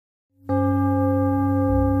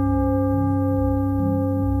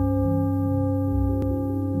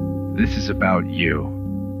This is about you.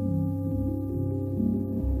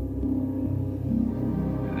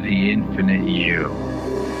 The infinite you.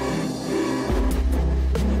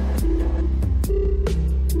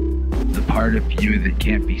 The part of you that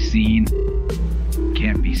can't be seen,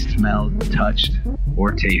 can't be smelled, touched,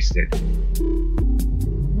 or tasted.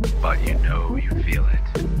 But you know you feel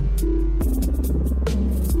it.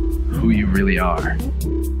 Who you really are.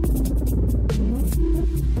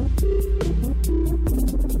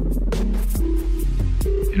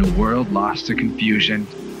 In a world lost to confusion,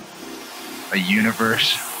 a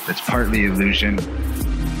universe that's partly illusion,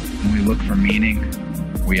 when we look for meaning,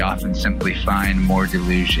 we often simply find more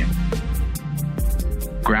delusion.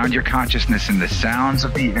 Ground your consciousness in the sounds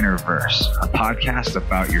of the InnerVerse, a podcast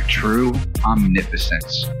about your true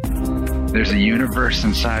omnipotence. There's a universe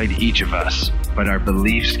inside each of us, but our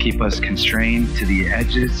beliefs keep us constrained to the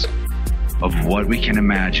edges of what we can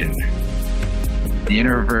imagine. The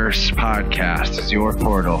InnerVerse podcast is your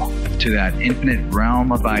portal to that infinite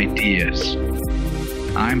realm of ideas.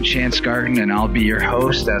 I'm Chance Garden, and I'll be your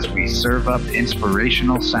host as we serve up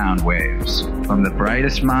inspirational sound waves from the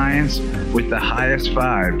brightest minds with the highest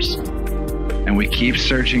vibes. And we keep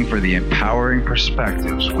searching for the empowering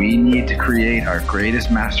perspectives we need to create our greatest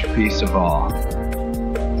masterpiece of all,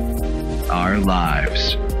 our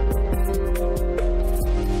lives.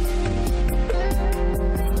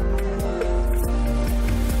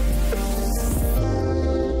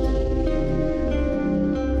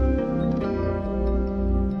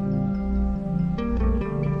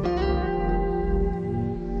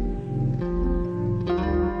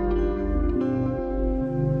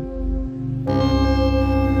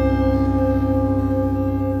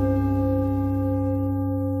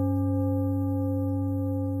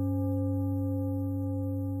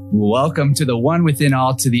 Welcome to the One Within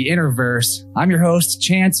All, to the InnerVerse. I'm your host,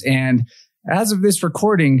 Chance, and as of this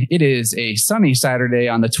recording, it is a sunny Saturday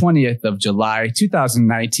on the 20th of July,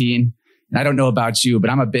 2019. And I don't know about you, but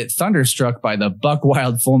I'm a bit thunderstruck by the buck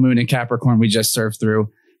wild full moon in Capricorn we just surfed through.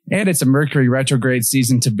 And it's a Mercury retrograde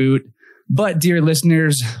season to boot. But dear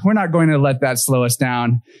listeners, we're not going to let that slow us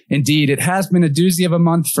down. Indeed, it has been a doozy of a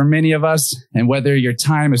month for many of us. And whether your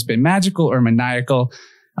time has been magical or maniacal,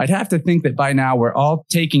 I'd have to think that by now we're all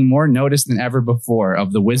taking more notice than ever before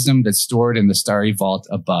of the wisdom that's stored in the starry vault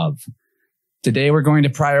above. Today, we're going to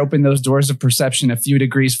pry open those doors of perception a few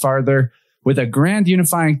degrees farther with a grand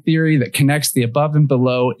unifying theory that connects the above and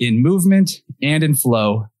below in movement and in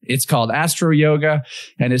flow. It's called Astro-Yoga,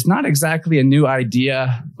 and it's not exactly a new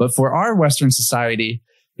idea, but for our Western society,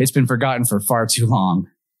 it's been forgotten for far too long.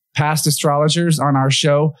 Past astrologers on our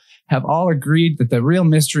show have all agreed that the real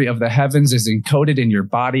mystery of the heavens is encoded in your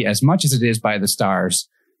body as much as it is by the stars.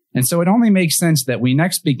 And so it only makes sense that we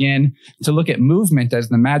next begin to look at movement as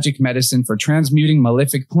the magic medicine for transmuting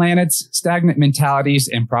malefic planets, stagnant mentalities,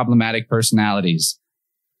 and problematic personalities.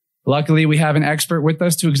 Luckily, we have an expert with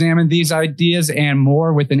us to examine these ideas and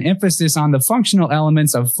more, with an emphasis on the functional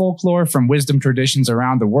elements of folklore from wisdom traditions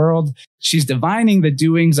around the world. She's divining the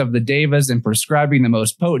doings of the devas and prescribing the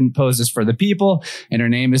most potent poses for the people, and her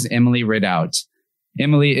name is Emily Ridout.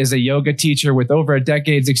 Emily is a yoga teacher with over a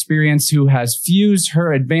decade's experience who has fused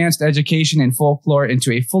her advanced education in folklore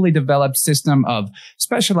into a fully developed system of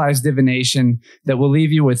specialized divination that will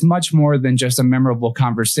leave you with much more than just a memorable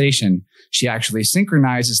conversation. She actually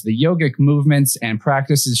synchronizes the yogic movements and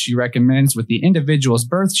practices she recommends with the individual's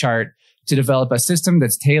birth chart to develop a system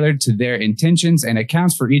that's tailored to their intentions and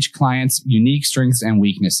accounts for each client's unique strengths and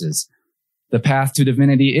weaknesses. The path to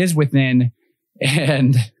divinity is within,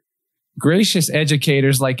 and gracious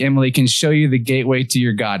educators like Emily can show you the gateway to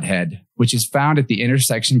your Godhead, which is found at the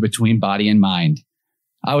intersection between body and mind.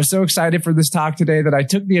 I was so excited for this talk today that I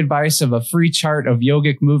took the advice of a free chart of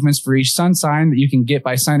yogic movements for each sun sign that you can get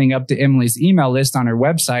by signing up to Emily's email list on her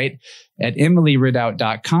website at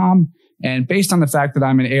emilyridout.com. And based on the fact that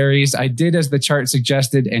I'm an Aries, I did as the chart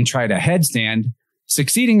suggested and tried a headstand,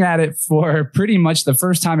 succeeding at it for pretty much the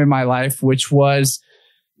first time in my life, which was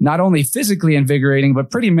not only physically invigorating, but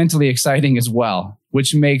pretty mentally exciting as well,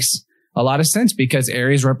 which makes a lot of sense because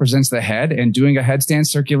Aries represents the head, and doing a headstand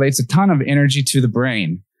circulates a ton of energy to the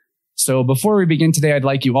brain. So before we begin today, I'd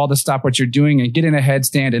like you all to stop what you're doing and get in a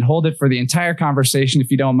headstand and hold it for the entire conversation, if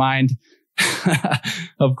you don't mind.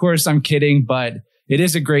 Of course, I'm kidding, but it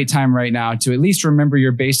is a great time right now to at least remember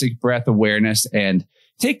your basic breath awareness and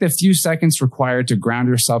take the few seconds required to ground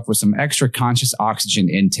yourself with some extra conscious oxygen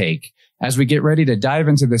intake. As we get ready to dive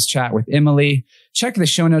into this chat with Emily, check the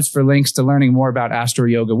show notes for links to learning more about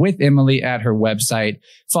Astro-Yoga with Emily at her website.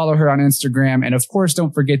 Follow her on Instagram. And of course,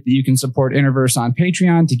 don't forget that you can support InnerVerse on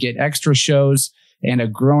Patreon to get extra shows and a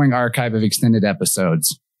growing archive of extended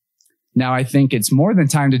episodes. Now I think it's more than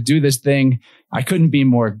time to do this thing. I couldn't be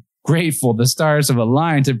more grateful the stars have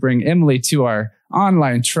aligned to bring Emily to our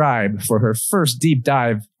online tribe for her first deep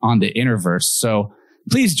dive on the InnerVerse. So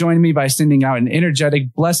please join me by sending out an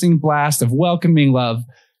energetic blessing blast of welcoming love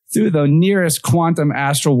through the nearest quantum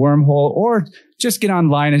astral wormhole, or just get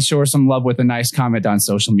online and show her some love with a nice comment on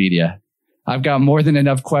social media. I've got more than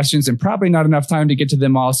enough questions and probably not enough time to get to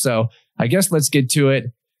them all, so I guess let's get to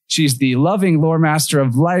it. She's the loving lore master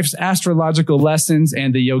of life's astrological lessons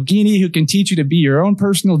and the yogini who can teach you to be your own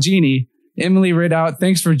personal genie. Emily Ridout,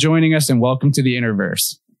 thanks for joining us and welcome to the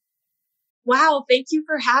InnerVerse. Wow, thank you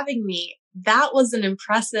for having me. That was an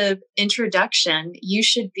impressive introduction. You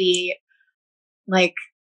should be like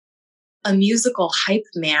a musical hype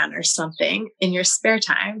man or something in your spare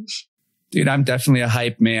time. Dude, I'm definitely a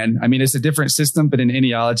hype man. I mean, it's a different system, but in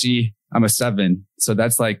ideology, I'm a 7. So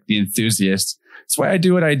that's like the enthusiast. That's why I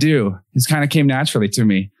do what I do. It kind of came naturally to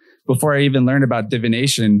me. Before I even learned about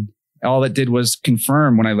divination, all it did was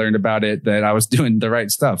confirm when I learned about it that I was doing the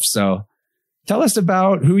right stuff. So tell us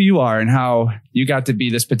about who you are and how you got to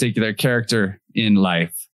be this particular character in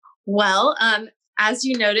life. Well, as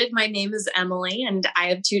you noted, my name is Emily, and I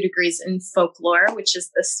have 2 degrees in folklore, which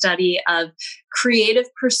is the study of creative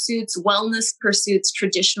pursuits, wellness pursuits,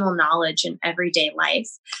 traditional knowledge in everyday life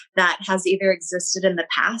that has either existed in the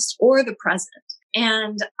past or the present.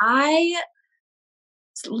 And I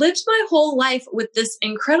lived my whole life with this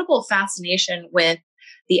incredible fascination with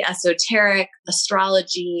the esoteric,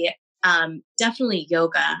 astrology, definitely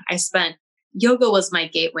yoga. Yoga was my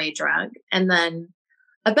gateway drug. And then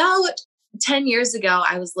about 10 years ago,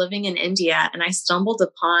 I was living in India and I stumbled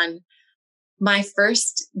upon my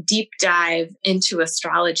first deep dive into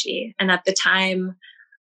astrology. And at the time,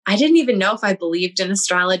 I didn't even know if I believed in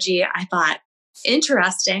astrology. I thought,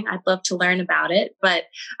 interesting, I'd love to learn about it, but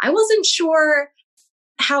I wasn't sure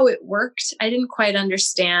how it worked. I didn't quite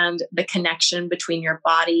understand the connection between your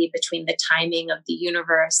body, between the timing of the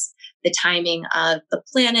universe, the timing of the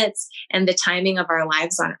planets, and the timing of our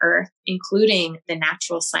lives on Earth, including the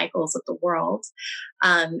natural cycles of the world.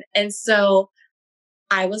 And so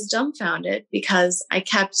I was dumbfounded because I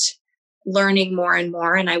kept learning more and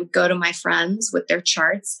more. And I would go to my friends with their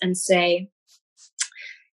charts and say,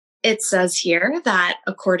 it says here that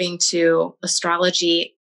according to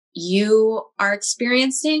astrology, you are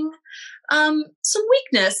experiencing some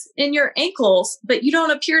weakness in your ankles, but you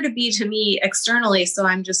don't appear to be to me externally. So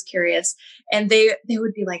I'm just curious. And they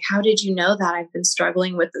would be like, how did you know that? I've been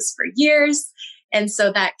struggling with this for years. And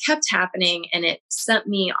so that kept happening. And it sent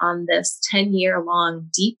me on this 10-year-long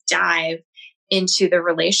deep dive into the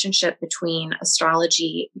relationship between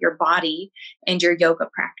astrology, your body, and your yoga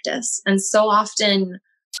practice. And so often,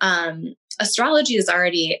 astrology is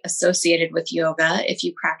already associated with yoga. If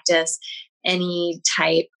you practice any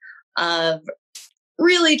type of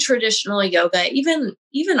really traditional yoga,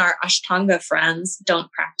 even our Ashtanga friends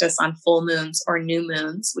don't practice on full moons or new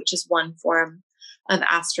moons, which is one form of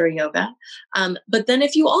Astro-Yoga. But then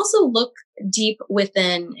if you also look deep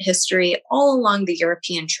within history, all along the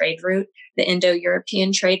European trade route, the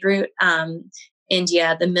Indo-European trade route,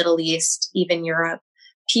 India, the Middle East, even Europe,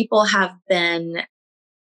 people have been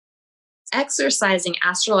exercising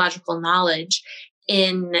astrological knowledge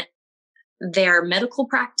in their medical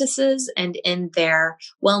practices and in their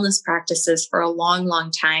wellness practices for a long, long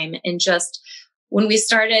time. And just when we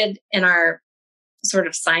started in our sort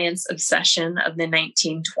of science obsession of the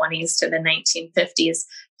 1920s to the 1950s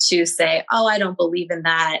to say, oh, I don't believe in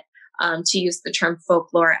that, to use the term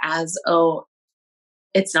folklore as, oh,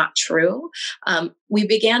 it's not true. We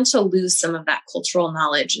began to lose some of that cultural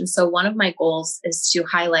knowledge. And so one of my goals is to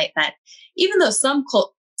highlight that even though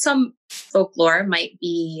some folklore might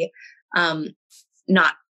be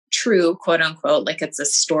not true, quote unquote, like it's a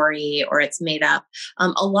story or it's made up,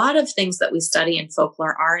 a lot of things that we study in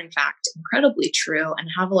folklore are in fact incredibly true and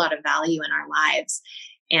have a lot of value in our lives.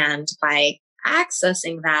 And by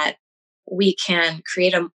accessing that, we can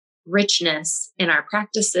create a richness in our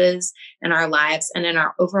practices, in our lives, and in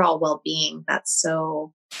our overall well-being that's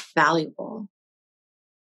so valuable.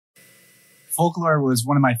 Folklore was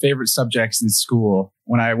one of my favorite subjects in school.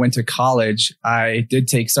 When I went to college, I did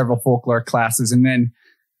take several folklore classes, and then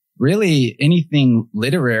really anything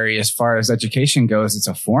literary as far as education goes, it's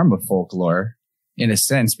a form of folklore in a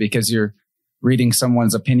sense, because you're reading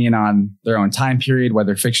someone's opinion on their own time period,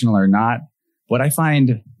 whether fictional or not. What I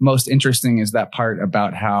find most interesting is that part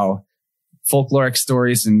about how folkloric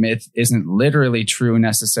stories and myth isn't literally true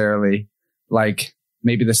necessarily. Like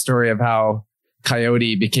maybe the story of how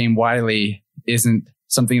Coyote became wily isn't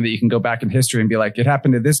something that you can go back in history and be like, it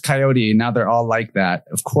happened to this coyote and now they're all like that.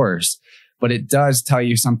 Of course. but it does tell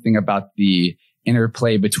you something about the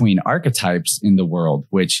interplay between archetypes in the world,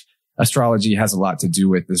 which astrology has a lot to do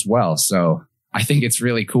with as well. So I think it's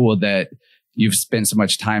really cool that you've spent so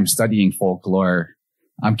much time studying folklore.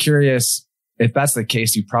 I'm curious, if that's the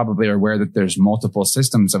case, you probably are aware that there's multiple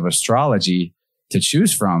systems of astrology to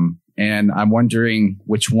choose from. And I'm wondering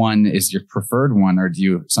which one is your preferred one, or do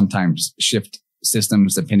you sometimes shift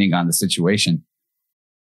systems depending on the situation?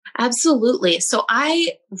 Absolutely. So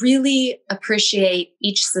I really appreciate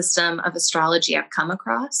each system of astrology I've come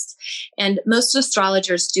across. And most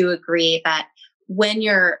astrologers do agree that when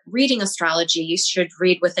you're reading astrology, you should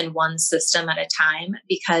read within one system at a time,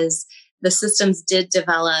 because the systems did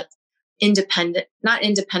develop not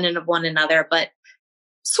independent of one another, but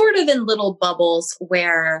sort of in little bubbles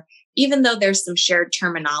where even though there's some shared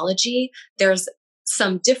terminology, there's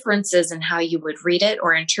some differences in how you would read it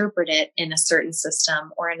or interpret it in a certain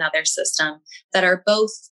system or another system that are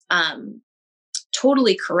both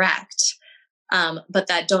totally correct, but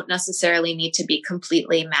that don't necessarily need to be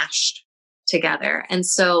completely mashed together. And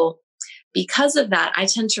so because of that, I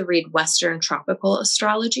tend to read Western tropical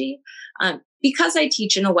astrology. Because I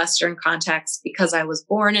teach in a Western context, because I was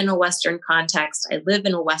born in a Western context, I live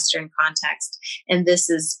in a Western context, and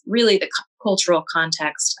this is really the cultural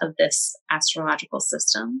context of this astrological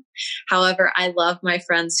system. However, I love my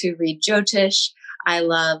friends who read Jyotish. I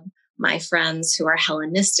love my friends who are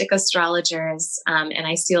Hellenistic astrologers, and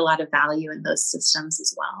I see a lot of value in those systems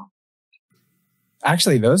as well.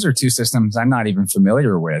 Actually, those are two systems I'm not even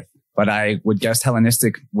familiar with, but I would guess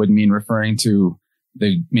Hellenistic would mean referring to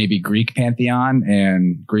the maybe Greek pantheon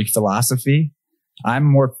and Greek philosophy. I'm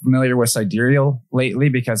more familiar with sidereal lately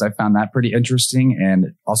because I found that pretty interesting.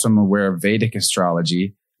 And also I'm aware of Vedic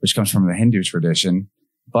astrology, which comes from the Hindu tradition.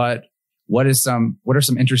 But what are some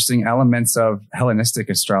interesting elements of Hellenistic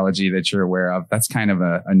astrology that you're aware of? That's kind of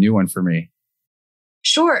a new one for me.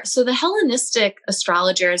 Sure. So the Hellenistic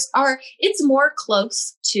astrologers it's more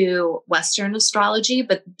close to Western astrology,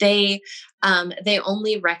 but they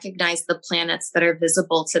only recognize the planets that are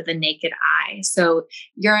visible to the naked eye. So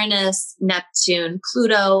Uranus, Neptune,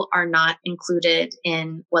 Pluto are not included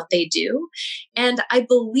in what they do. And I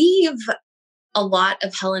believe a lot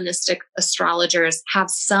of Hellenistic astrologers have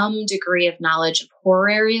some degree of knowledge of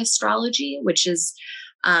horary astrology, which is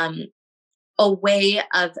a way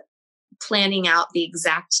of planning out the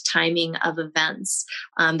exact timing of events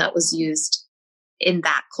that was used in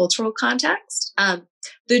that cultural context.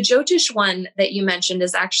 The Jyotish one that you mentioned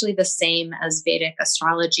is actually the same as Vedic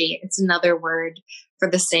astrology. It's another word for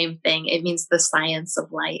the same thing. It means the science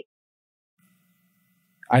of light.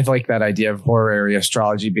 I like that idea of horary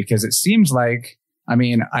astrology because it seems like,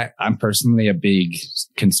 I'm personally a big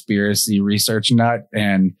conspiracy research nut,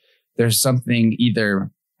 and there's something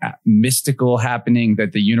either mystical happening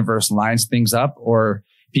that the universe lines things up, or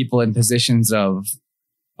people in positions of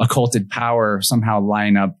occulted power somehow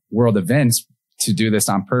line up world events to do this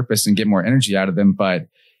on purpose and get more energy out of them. But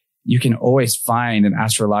you can always find an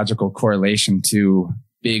astrological correlation to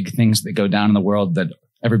big things that go down in the world that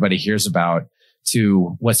everybody hears about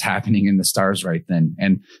to what's happening in the stars right then.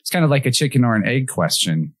 And it's kind of like a chicken or an egg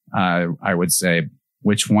question. I would say,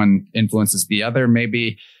 which one influences the other?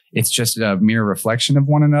 Maybe it's just a mere reflection of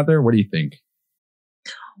one another. What do you think?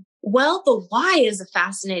 Well, the why is a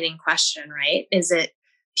fascinating question, right?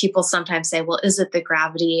 People sometimes say, well, is it the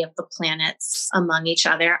gravity of the planets among each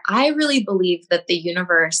other? I really believe that the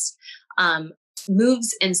universe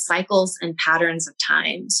moves in cycles and patterns of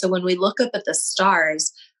time. So when we look up at the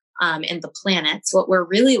stars and the planets, what we're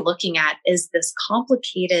really looking at is this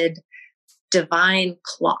complicated divine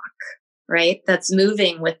clock, right? That's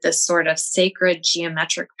moving with this sort of sacred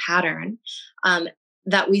geometric pattern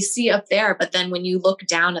that we see up there. But then when you look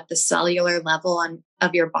down at the cellular level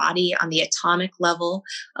of your body, on the atomic level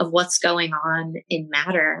of what's going on in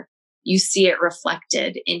matter, you see it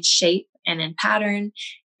reflected in shape and in pattern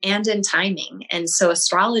and in timing. And so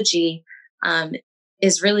astrology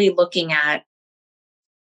is really looking at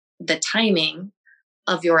the timing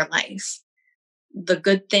of your life, the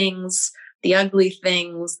good things, the ugly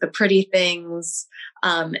things, the pretty things,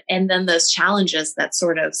 and then those challenges that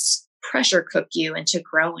sort of pressure cook you into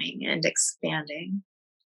growing and expanding.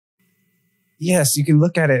 Yes, you can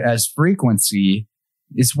look at it as frequency.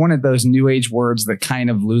 It's one of those new age words that kind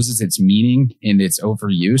of loses its meaning in its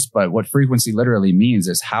overuse. But what frequency literally means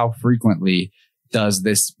is how frequently does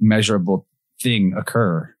this measurable thing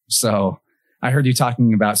occur? So I heard you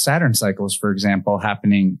talking about Saturn cycles, for example,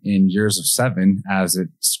 happening in years of 7 as it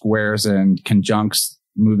squares and conjuncts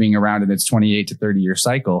moving around in its 28 to 30 year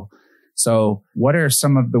cycle. So what are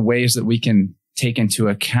some of the ways that we can take into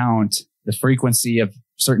account the frequency of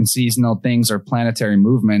certain seasonal things or planetary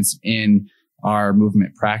movements in our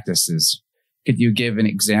movement practices. Could you give an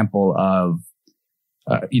example of,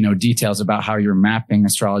 details about how you're mapping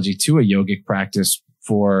astrology to a yogic practice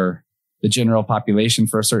for the general population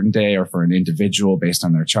for a certain day or for an individual based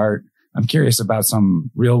on their chart? I'm curious about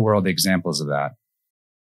some real world examples of that.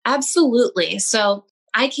 Absolutely. So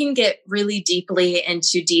I can get really deeply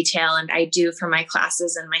into detail, and I do for my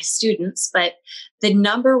classes and my students, but the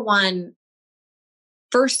number one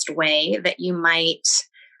first way that you might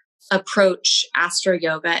approach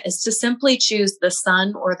Astro-Yoga is to simply choose the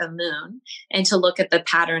sun or the moon and to look at the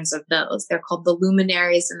patterns of those. They're called the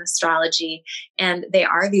luminaries in astrology, and they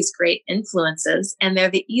are these great influences, and they're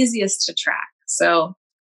the easiest to track. So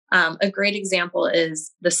a great example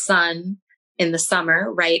is the sun in the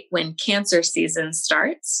summer, right when Cancer season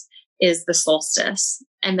starts, is the solstice.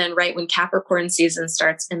 And then right when Capricorn season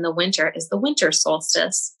starts in the winter is the winter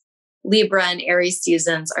solstice. Libra and Aries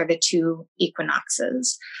seasons are the two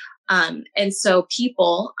equinoxes. And so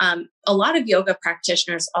people, a lot of yoga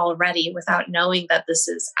practitioners already, without knowing that this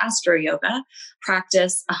is Astro-Yoga,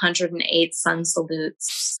 practice 108 sun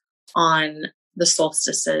salutes on the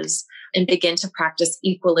solstices and begin to practice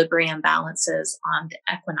equilibrium balances on the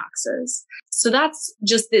equinoxes. So that's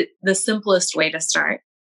just the simplest way to start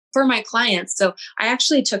for my clients. So I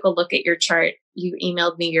actually took a look at your chart. You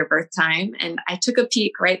emailed me your birth time, and I took a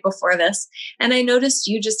peek right before this, and I noticed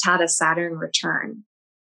you just had a Saturn return.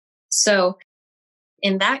 So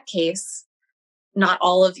in that case, not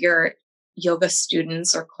all of your yoga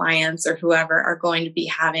students or clients or whoever are going to be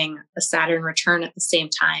having a Saturn return at the same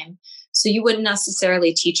time. So you wouldn't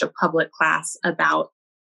necessarily teach a public class about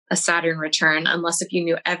a Saturn return unless if you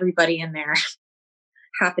knew everybody in there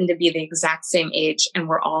happened to be the exact same age and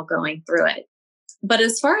we're all going through it. But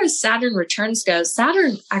as far as Saturn returns go,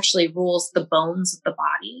 Saturn actually rules the bones of the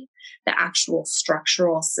body, the actual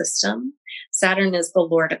structural system. Saturn is the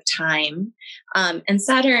lord of time. And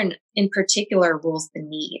Saturn in particular rules the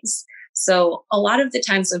knees. So a lot of the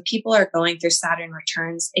times when people are going through Saturn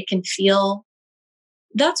returns, it can feel,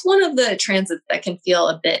 that's one of the transits that can feel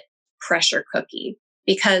a bit pressure cookie,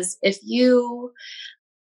 because if you're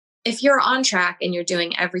on track and you're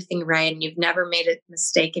doing everything right and you've never made a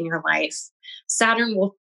mistake in your life, Saturn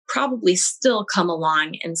will probably still come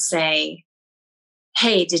along and say,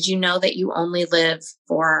 hey, did you know that you only live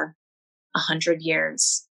for 100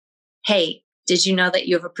 years? Hey, did you know that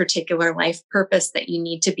you have a particular life purpose that you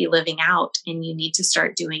need to be living out and you need to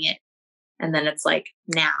start doing it? And then it's like,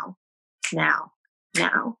 now,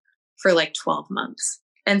 for like 12 months.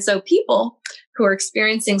 And so people who are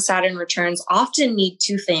experiencing Saturn returns often need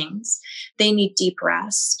two things. They need deep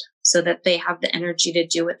rest so that they have the energy to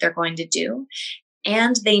do what they're going to do.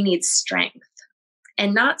 And they need strength,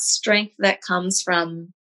 and not strength that comes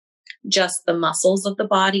from just the muscles of the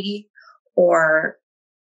body or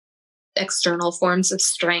external forms of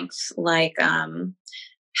strength, like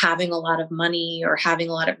having a lot of money or having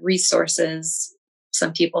a lot of resources.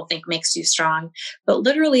 Some people think makes you strong, but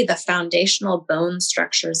literally the foundational bone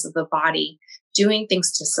structures of the body, doing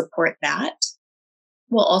things to support that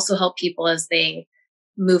will also help people as they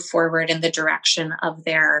move forward in the direction of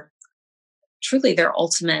their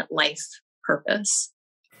ultimate life purpose.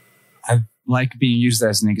 I like being used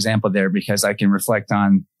as an example there because I can reflect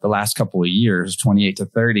on the last couple of years, 28 to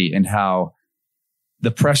 30, and how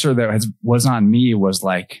the pressure that was on me was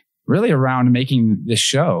like really around making this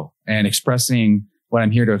show and expressing what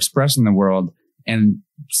I'm here to express in the world. And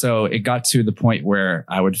so it got to the point where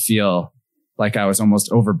I would feel like I was almost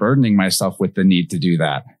overburdening myself with the need to do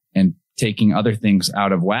that and taking other things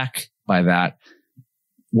out of whack by that.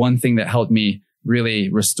 One thing that helped me really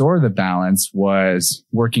restore the balance was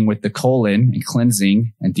working with the colon and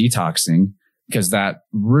cleansing and detoxing, because that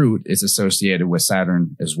root is associated with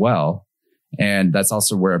Saturn as well. And that's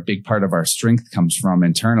also where a big part of our strength comes from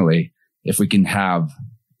internally. If we can have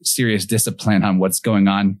serious discipline on what's going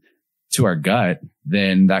on to our gut,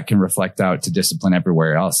 then that can reflect out to discipline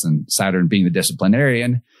everywhere else. And Saturn being the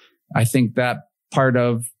disciplinarian, I think that part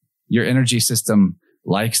of your energy system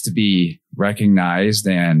likes to be recognized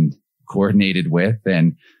and coordinated with.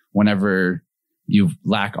 And whenever you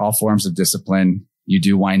lack all forms of discipline, you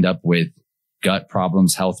do wind up with gut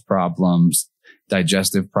problems, health problems,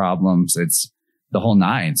 digestive problems. It's the whole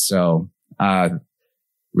nine. So,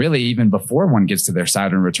 really, even before one gets to their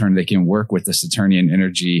Saturn return, they can work with the Saturnian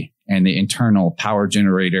energy and the internal power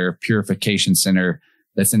generator purification center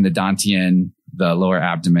that's in the Dantian, the lower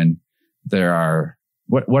abdomen. There are,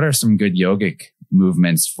 what are some good yogic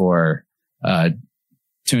movements for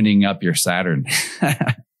tuning up your Saturn?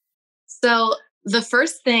 So the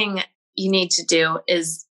first thing you need to do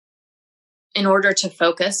is in order to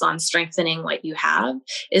focus on strengthening what you have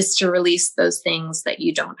is to release those things that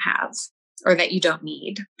you don't have or that you don't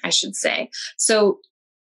need, I should say. So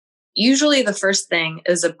usually the first thing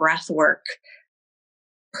is a breath work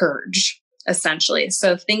purge, essentially.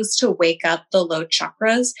 So things to wake up the low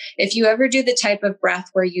chakras. If you ever do the type of breath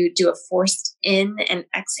where you do a forced in and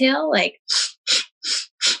exhale, like,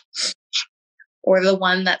 or the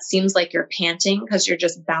one that seems like you're panting because you're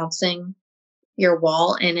just bouncing your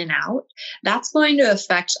wall in and out, that's going to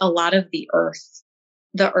affect a lot of the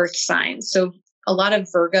earth signs. So a lot of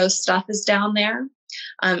Virgo stuff is down there,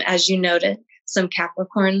 as you noted, some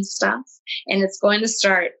Capricorn stuff, and it's going to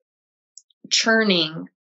start churning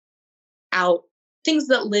out things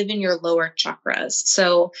that live in your lower chakras.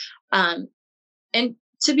 So, and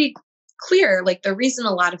to be clear, like the reason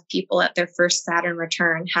a lot of people at their first Saturn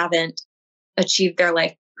return haven't achieved their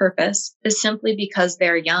life purpose is simply because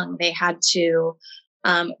they're young. They had to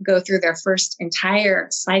go through their first entire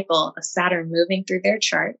cycle of Saturn moving through their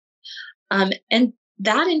chart. And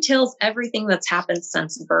that entails everything that's happened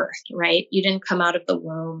since birth, right? You didn't come out of the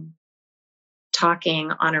womb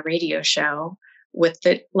talking on a radio show with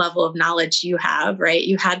the level of knowledge you have, right?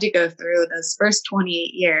 You had to go through those first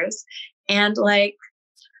 28 years and like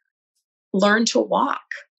learn to walk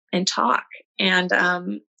and talk and,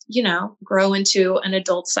 grow into an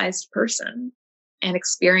adult-sized person and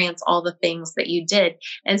experience all the things that you did.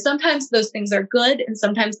 And sometimes those things are good and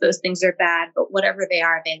sometimes those things are bad, but whatever they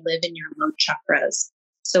are, they live in your low chakras.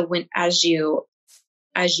 So as you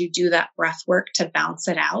do that breath work to bounce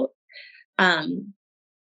it out,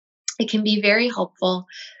 it can be very helpful.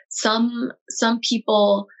 Some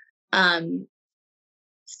people,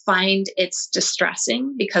 find it's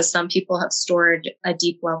distressing because some people have stored a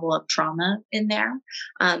deep level of trauma in there.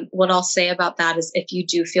 What I'll say about that is if you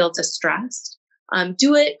do feel distressed,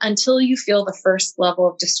 do it until you feel the first level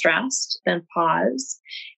of distress, then pause.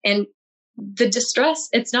 And the distress,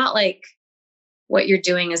 it's not like what you're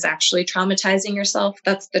doing is actually traumatizing yourself.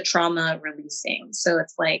 That's the trauma releasing. So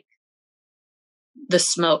it's like the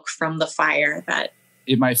smoke from the fire that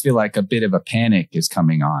it might feel like a bit of a panic is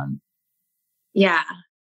coming on. Yeah,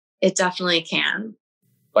 it definitely can.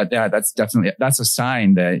 But that's a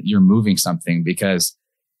sign that you're moving something, because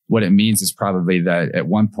what it means is probably that at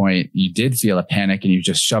one point you did feel a panic and you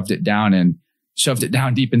just shoved it down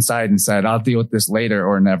deep inside and said, I'll deal with this later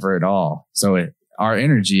or never at all. So our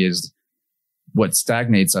energy is what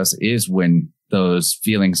stagnates us is when those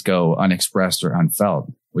feelings go unexpressed or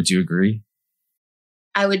unfelt. Would you agree?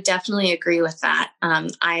 I would definitely agree with that.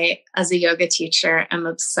 I, as a yoga teacher, am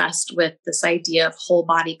obsessed with this idea of whole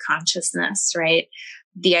body consciousness, right?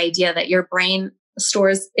 The idea that your brain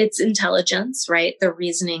stores its intelligence, right? The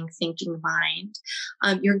reasoning, thinking mind.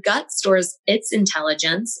 Your gut stores its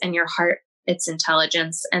intelligence and your heart, its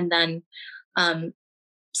intelligence. And then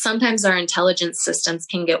sometimes our intelligence systems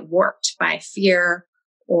can get warped by fear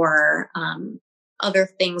or other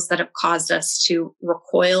things that have caused us to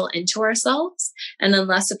recoil into ourselves. And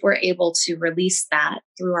unless if we're able to release that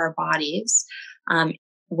through our bodies,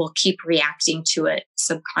 we'll keep reacting to it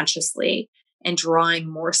subconsciously and drawing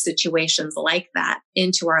more situations like that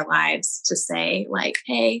into our lives to say like,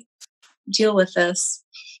 hey, deal with this.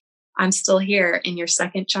 I'm still here in your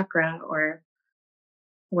second chakra or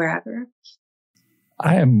wherever.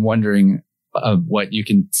 I am wondering what you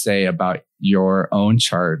can say about your own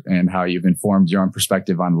chart and how you've informed your own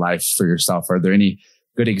perspective on life for yourself. Are there any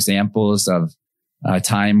good examples of a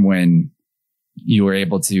time when you were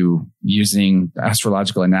able to, using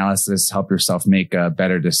astrological analysis, help yourself make a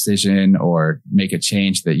better decision or make a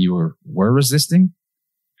change that you were resisting?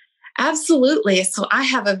 Absolutely. So I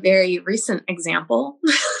have a very recent example.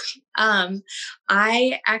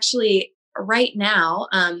 I actually right now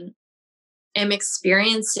am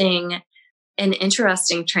experiencing an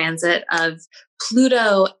interesting transit of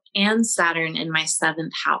Pluto and Saturn in my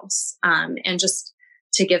seventh house. And just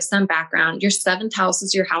to give some background, your seventh house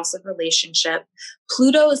is your house of relationship.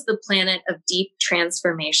 Pluto is the planet of deep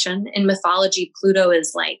transformation. In mythology, Pluto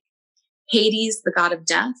is like Hades, the god of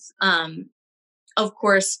death. Of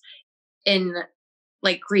course, in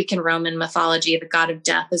like Greek and Roman mythology, the god of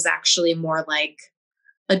death is actually more like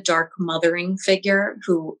a dark mothering figure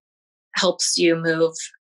who helps you move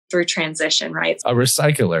through transition, right? A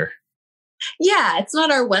recycler. Yeah, it's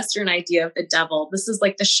not our Western idea of the devil. This is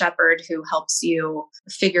like the shepherd who helps you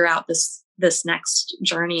figure out this next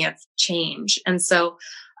journey of change. And so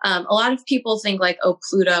a lot of people think like, oh,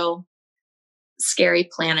 Pluto, scary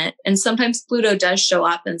planet. And sometimes Pluto does show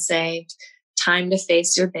up and say, time to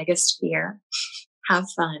face your biggest fear. Have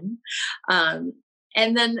fun.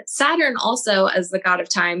 And then Saturn also, as the god of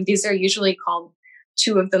time, these are usually called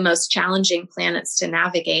two of the most challenging planets to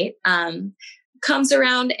navigate, comes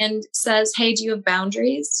around and says, hey, do you have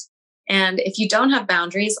boundaries? And if you don't have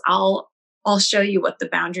boundaries, I'll show you what the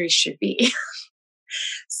boundaries should be.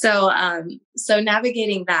 So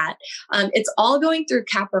navigating that, it's all going through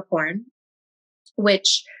Capricorn,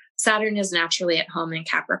 which Saturn is naturally at home in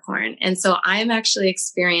Capricorn. And so I'm actually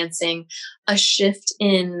experiencing a shift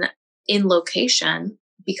in location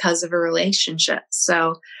because of a relationship.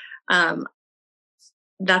 So,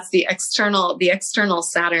 that's the external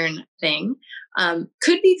Saturn thing.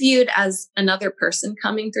 Could be viewed as another person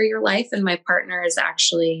coming through your life. And my partner is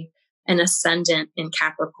actually an ascendant in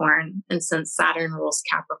Capricorn. And since Saturn rules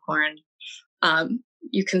Capricorn,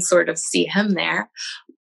 you can sort of see him there.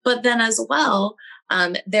 But then as well,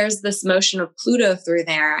 there's this motion of Pluto through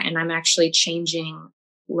there, and I'm actually changing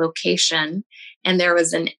location. And there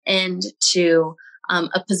was an end to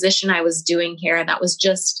a position I was doing here that was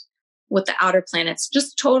just with the outer planets,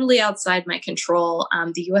 just totally outside my control.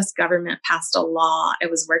 The US government passed a law. I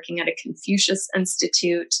was working at a Confucius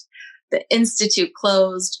Institute. The institute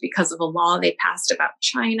closed because of a law they passed about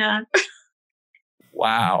China.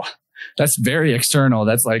 Wow. That's very external.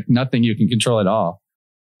 That's like nothing you can control at all.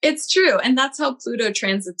 It's true. And that's how Pluto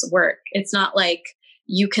transits work. It's not like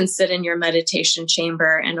you can sit in your meditation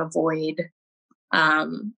chamber and avoid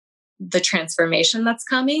the transformation that's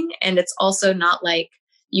coming. And it's also not like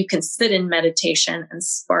you can sit in meditation and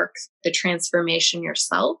spark the transformation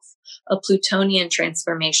yourself. A Plutonian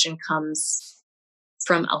transformation comes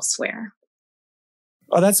from elsewhere.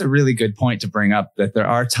 Oh, that's a really good point to bring up, that there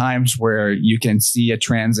are times where you can see a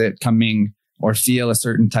transit coming or feel a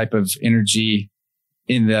certain type of energy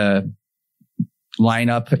in the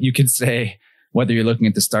lineup, you could say, whether you're looking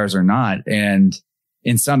at the stars or not. And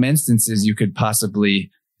in some instances, you could possibly,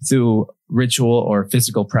 through ritual or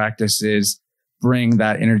physical practices, bring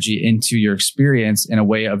that energy into your experience in a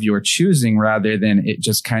way of your choosing rather than it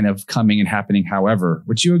just kind of coming and happening. However,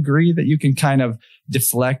 would you agree that you can kind of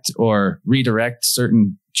deflect or redirect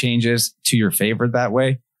certain changes to your favor that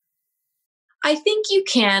way? I think you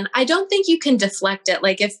can. I don't think you can deflect it.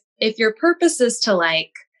 Like if your purpose is to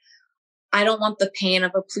like, I don't want the pain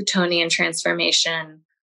of a Plutonian transformation,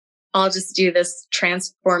 I'll just do this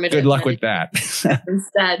transformative. Good luck with that.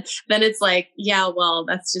 Instead, then it's like, yeah, well,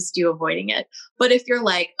 that's just you avoiding it. But if you're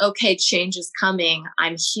like, okay, change is coming,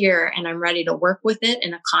 I'm here and I'm ready to work with it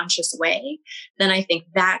in a conscious way, then I think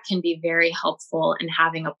that can be very helpful in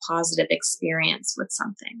having a positive experience with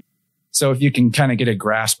something. So if you can kind of get a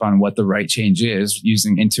grasp on what the right change is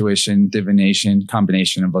using intuition, divination,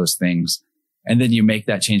 combination of those things, and then you make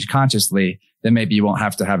that change consciously, then maybe you won't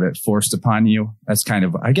have to have it forced upon you. I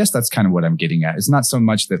guess that's kind of what I'm getting at. It's not so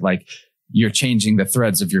much that like you're changing the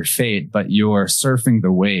threads of your fate, but you're surfing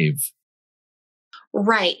the wave.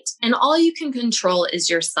 Right. And all you can control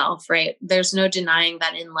is yourself, right? There's no denying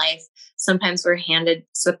that in life, sometimes we're handed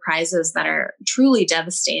surprises that are truly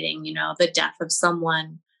devastating. You know, the death of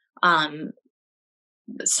someone,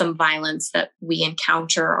 some violence that we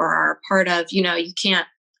encounter or are a part of. You know, you can't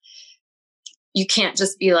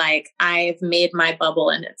just be like, I've made my bubble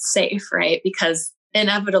and it's safe, right? Because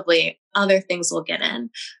inevitably other things will get in.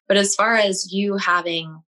 But as far as you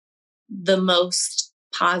having the most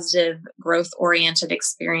positive, growth-oriented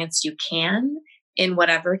experience you can in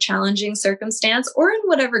whatever challenging circumstance or in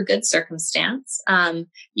whatever good circumstance,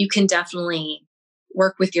 you can definitely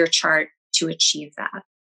work with your chart to achieve that.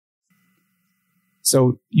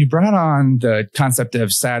 So you brought on the concept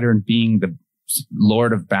of Saturn being the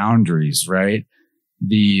Lord of boundaries, right?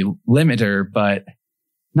 The limiter, but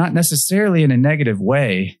not necessarily in a negative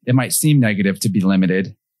way. It might seem negative to be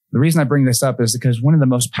limited. The reason I bring this up is because one of the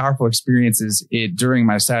most powerful experiences during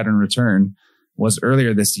my Saturn return was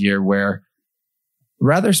earlier this year, where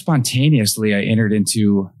rather spontaneously I entered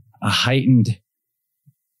into a heightened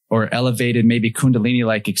or elevated, maybe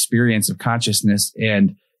Kundalini-like experience of consciousness.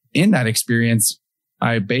 And in that experience,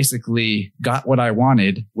 I basically got what I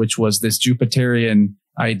wanted, which was this Jupiterian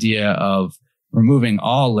idea of removing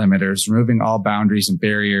all limiters, removing all boundaries and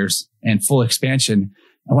barriers, and full expansion.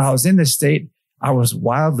 And while I was in this state, I was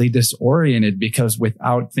wildly disoriented because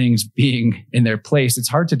without things being in their place, it's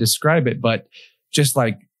hard to describe it, but just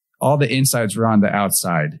like all the insides were on the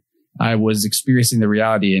outside. I was experiencing the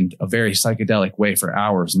reality in a very psychedelic way for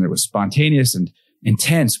hours, and it was spontaneous and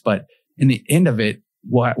intense. But in the end of it,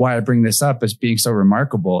 why I bring this up as being so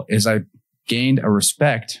remarkable is I gained a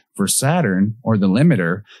respect for Saturn, or the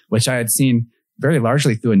limiter, which I had seen very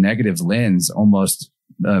largely through a negative lens. Almost,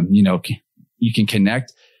 you can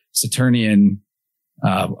connect Saturnian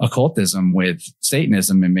occultism with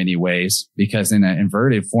Satanism in many ways, because in an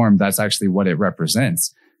inverted form, that's actually what it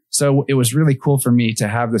represents. So it was really cool for me to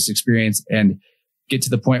have this experience and get to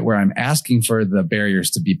the point where I'm asking for the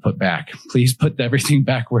barriers to be put back. Please put everything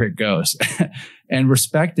back where it goes and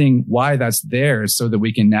respecting why that's there so that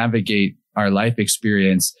we can navigate our life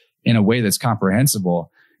experience in a way that's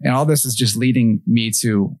comprehensible. And all this is just leading me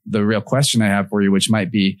to the real question I have for you, which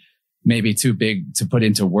might be maybe too big to put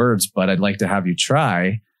into words, but I'd like to have you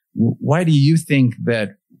try. Why do you think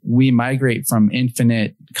that we migrate from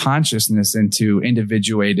infinite consciousness into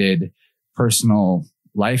individuated personal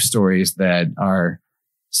life stories that are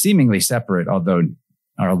seemingly separate, although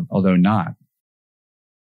not?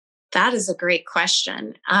 That is a great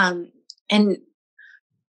question. And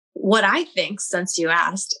what I think, since you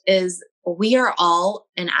asked, is we are all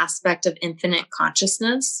an aspect of infinite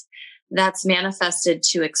consciousness that's manifested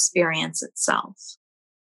to experience itself.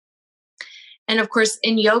 And of course,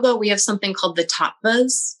 in yoga, we have something called the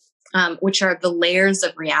tattvas, which are the layers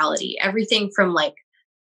of reality. Everything from like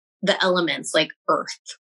the elements like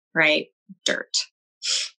earth, right? Dirt,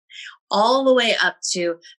 all the way up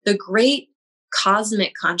to the great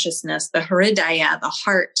cosmic consciousness, the Hridaya, the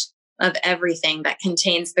heart of everything that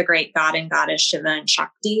contains the great god and goddess Shiva and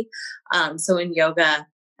Shakti. So in yoga,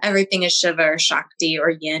 everything is Shiva or Shakti or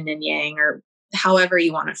yin and yang, or however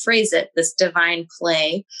you want to phrase it, this divine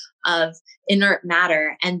play of inert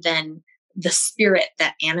matter and then the spirit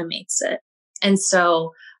that animates it. And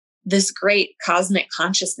so this great cosmic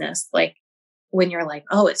consciousness, like when you're like,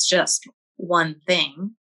 oh, it's just one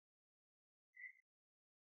thing,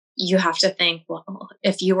 you have to think, well,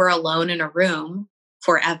 if you were alone in a room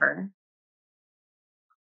forever,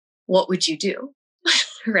 what would you do?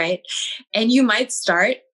 Right? And you might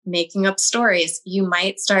start making up stories. You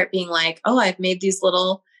might start being like, oh, I've made these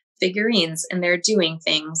little figurines and they're doing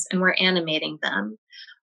things and we're animating them.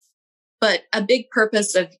 But a big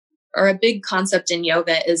purpose of, or a big concept in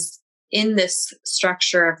yoga is in this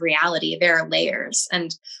structure of reality, there are layers.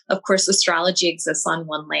 And of course, astrology exists on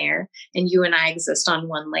one layer and you and I exist on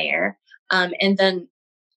one layer. And then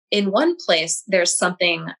in one place, there's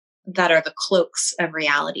something that are the cloaks of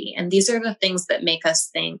reality. And these are the things that make us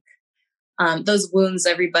think. Those wounds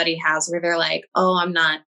everybody has where they're like, oh, I'm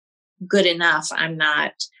not good enough. I'm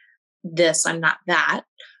not this, I'm not that.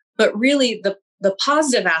 But really the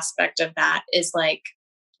positive aspect of that is like,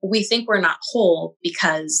 we think we're not whole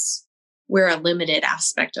because we're a limited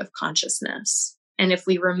aspect of consciousness. And if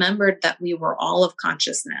we remembered that we were all of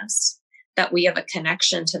consciousness, that we have a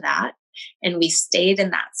connection to that, and we stayed in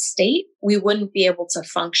that state, we wouldn't be able to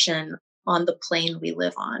function on the plane we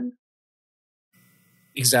live on.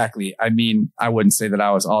 Exactly. I mean, I wouldn't say that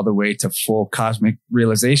I was all the way to full cosmic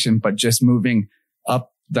realization, but just moving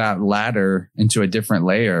up that ladder into a different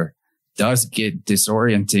layer does get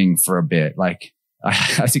disorienting for a bit. Like I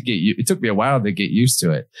had to it took me a while to get used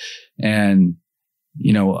to it. And,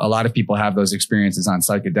 you know, a lot of people have those experiences on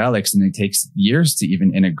psychedelics and it takes years to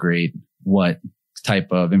even integrate what type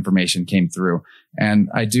of information came through. And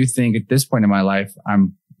I do think at this point in my life,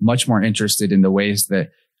 I'm much more interested in the ways that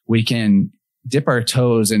we can dip our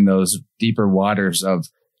toes in those deeper waters of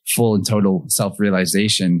full and total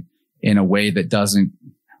self-realization in a way that doesn't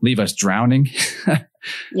leave us drowning.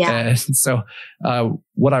 Yeah. And so,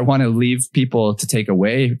 what I want to leave people to take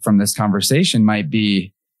away from this conversation might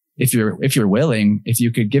be, if you're willing, if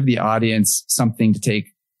you could give the audience something to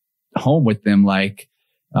take home with them, like,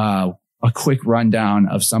 a quick rundown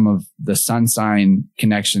of some of the sun sign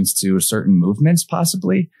connections to certain movements,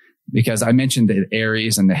 possibly, because I mentioned the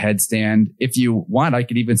Aries and the headstand. If you want, I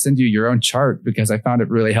could even send you your own chart because I found it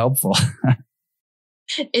really helpful.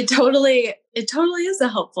 It totally is a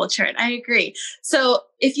helpful chart. I agree. So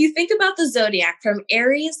if you think about the zodiac from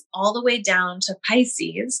Aries all the way down to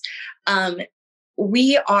Pisces,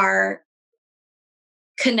 we are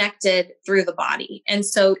connected through the body. And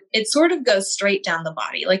so it sort of goes straight down the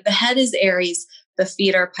body. Like the head is Aries, the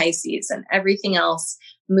feet are Pisces, and everything else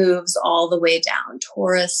moves all the way down.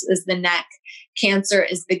 Taurus is the neck. Cancer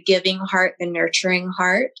is the giving heart, the nurturing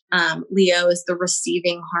heart. Leo is the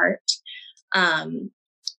receiving heart.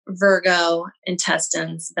 Virgo,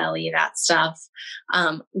 intestines, belly, that stuff.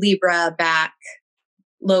 Libra, back,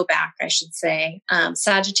 low back, I should say.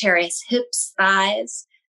 Sagittarius, hips, thighs.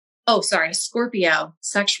 Oh, sorry, Scorpio,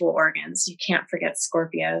 sexual organs. You can't forget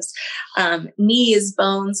Scorpios. Knees,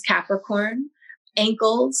 bones, Capricorn.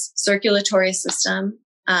 Ankles, circulatory system,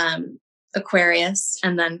 Aquarius,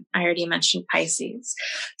 and then I already mentioned Pisces.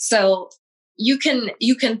 So you can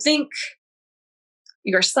think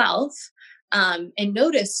yourself and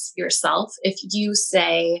notice yourself if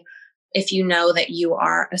you know that you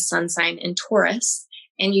are a sun sign in Taurus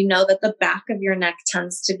and you know that the back of your neck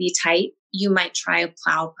tends to be tight you might try a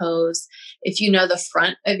plow pose. If you know the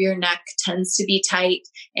front of your neck tends to be tight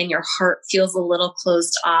and your heart feels a little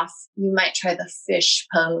closed off, you might try the fish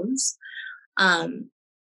pose. And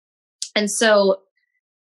so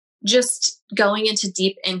just going into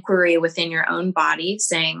deep inquiry within your own body,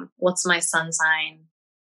 saying, what's my sun sign?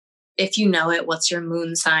 If you know it, what's your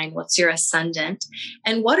moon sign? What's your ascendant?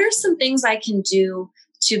 And what are some things I can do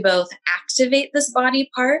to both activate this body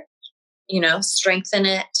part, strengthen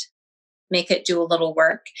it, make it do a little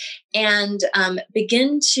work, and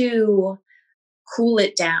begin to cool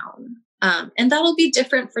it down. And that'll be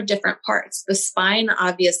different for different parts. The spine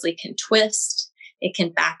obviously can twist. It can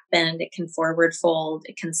back bend, it can forward fold,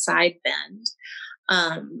 it can side bend.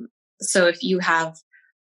 So if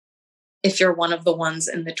you're one of the ones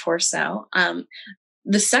in the torso,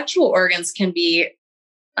 the sexual organs can be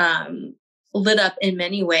lit up in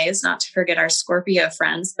many ways, not to forget our Scorpio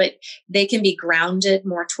friends, but they can be grounded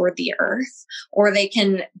more toward the earth, or they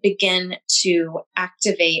can begin to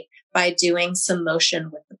activate by doing some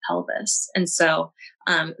motion with the pelvis. And so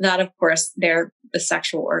that, of course, they're the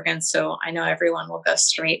sexual organs. So I know everyone will go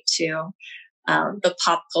straight to the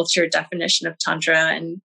pop culture definition of Tantra.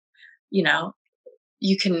 And,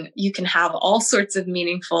 you can have all sorts of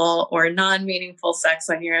meaningful or non-meaningful sex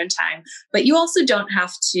on your own time, but you also don't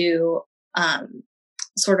have to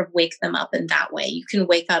sort of wake them up in that way. You can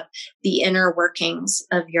wake up the inner workings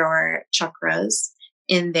of your chakras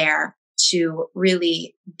in there to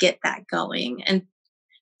really get that going. And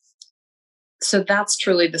so that's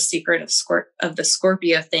truly the secret of the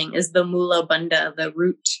Scorpio thing, is the Mula Bandha, the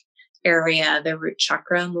root area, the root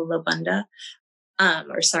chakra, Mula Bandha.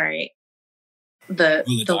 The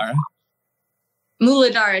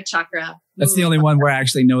Muladhara chakra. That's the only one where I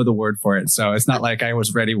actually know the word for it. So it's not like I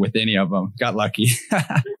was ready with any of them. Got lucky.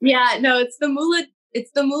 Yeah, no, it's the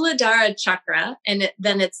Muladhara chakra, and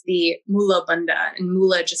then it's the Mula Bandha, and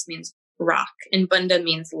Mula just means rock, and Bandha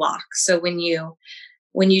means lock. So when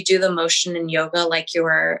you do the motion in yoga, like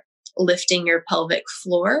you're lifting your pelvic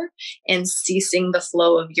floor and ceasing the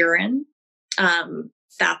flow of urine,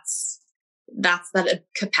 that's that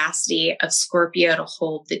capacity of Scorpio to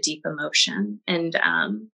hold the deep emotion. And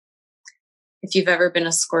if you've ever been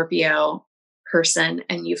a Scorpio person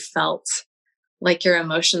and you felt like your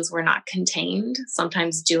emotions were not contained,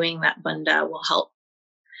 sometimes doing that bandha will help.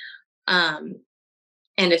 And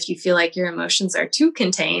if you feel like your emotions are too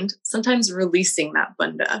contained, sometimes releasing that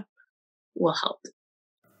bandha will help.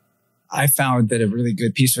 I found that a really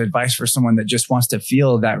good piece of advice for someone that just wants to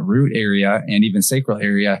feel that root area and even sacral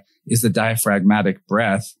area is the diaphragmatic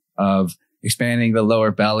breath of expanding the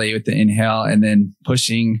lower belly with the inhale and then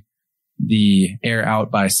pushing the air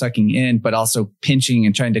out by sucking in, but also pinching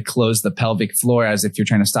and trying to close the pelvic floor as if you're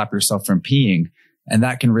trying to stop yourself from peeing. And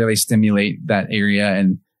that can really stimulate that area.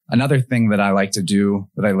 And another thing that I like to do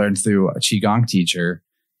that I learned through a Qigong teacher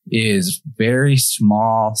is very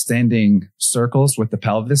small standing circles with the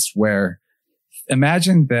pelvis, where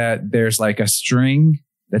imagine that there's like a string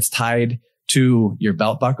that's tied to your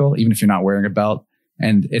belt buckle, even if you're not wearing a belt,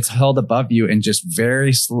 and it's held above you and just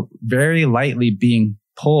very lightly being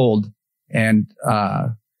pulled and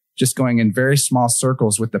just going in very small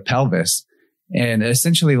circles with the pelvis, and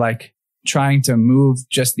essentially like trying to move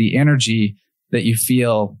just the energy that you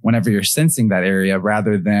feel whenever you're sensing that area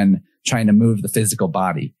rather than trying to move the physical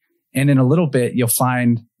body. And in a little bit, you'll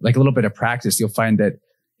find, like a little bit of practice, you'll find that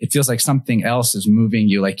it feels like something else is moving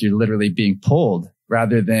you, like you're literally being pulled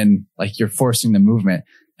rather than like you're forcing the movement.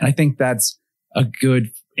 And I think that's a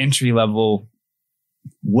good entry level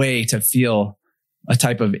way to feel a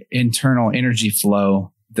type of internal energy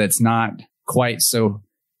flow that's not quite so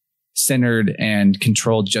centered and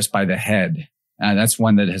controlled just by the head. That's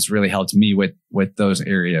one that has really helped me with those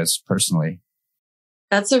areas personally.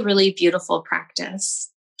 That's a really beautiful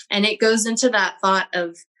practice. And it goes into that thought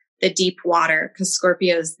of the deep water, because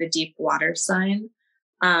Scorpio is the deep water sign.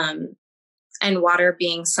 And water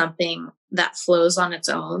being something that flows on its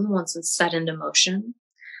own once it's set into motion.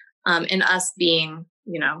 And us being,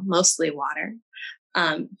 mostly water.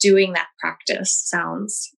 Doing that practice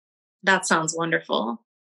sounds wonderful.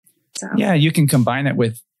 So. Yeah, you can combine it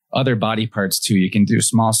with other body parts too. You can do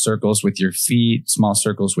small circles with your feet, small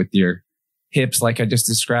circles with your hips, like I just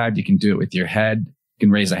described. You can do it with your head. You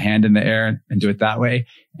can raise a hand in the air and do it that way.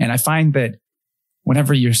 And I find that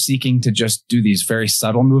whenever you're seeking to just do these very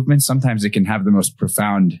subtle movements, sometimes it can have the most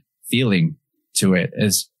profound feeling to it.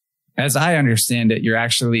 As I understand it, you're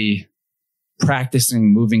actually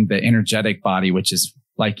practicing moving the energetic body, which is,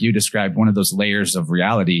 like you described, one of those layers of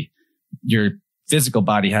reality. Your physical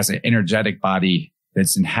body has an energetic body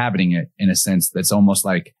that's inhabiting it in a sense that's almost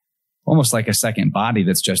like almost like a second body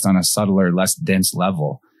that's just on a subtler, less dense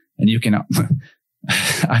level. And you can,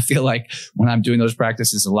 I feel like when I'm doing those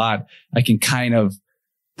practices a lot, I can kind of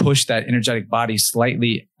push that energetic body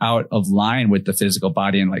slightly out of line with the physical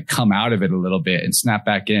body and like come out of it a little bit and snap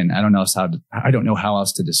back in. I don't know how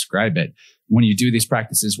else to describe it. When you do these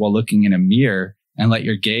practices while looking in a mirror and let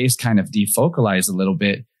your gaze kind of defocalize a little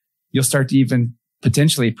bit, you'll start to even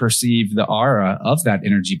potentially perceive the aura of that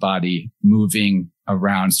energy body moving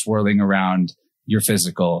around, swirling around your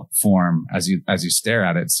physical form as you stare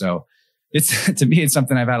at it. So to me, it's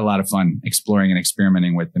something I've had a lot of fun exploring and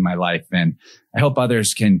experimenting with in my life. And I hope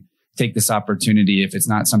others can take this opportunity, if it's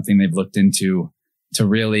not something they've looked into, to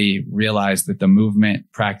really realize that the movement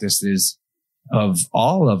practices of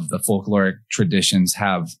all of the folkloric traditions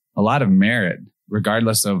have a lot of merit,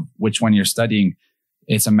 regardless of which one you're studying.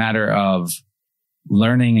 It's a matter of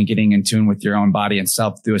learning and getting in tune with your own body and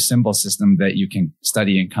self through a symbol system that you can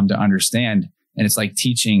study and come to understand. And it's like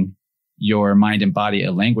teaching your mind and body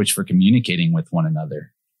a language for communicating with one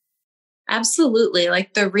another. Absolutely.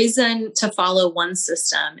 Like the reason to follow one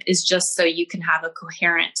system is just so you can have a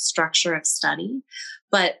coherent structure of study.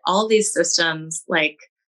 But all these systems, like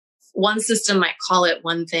one system might call it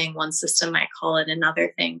one thing, one system might call it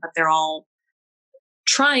another thing, but they're all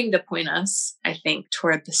trying to point us, I think,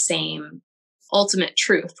 toward the same ultimate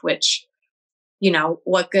truth, which,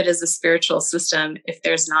 what good is a spiritual system if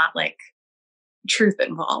there's not like truth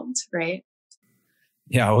involved, right?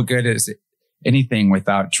 Yeah, what good is anything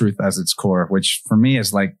without truth as its core, which for me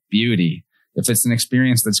is like beauty. If it's an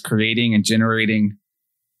experience that's creating and generating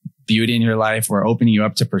beauty in your life or opening you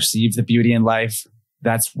up to perceive the beauty in life,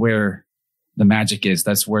 that's where the magic is.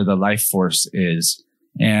 That's where the life force is.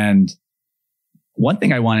 And one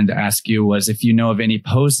thing I wanted to ask you was if you know of any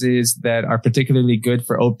poses that are particularly good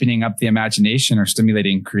for opening up the imagination or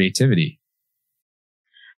stimulating creativity.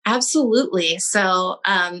 Absolutely. So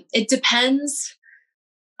it depends,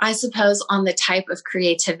 I suppose, on the type of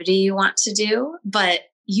creativity you want to do. But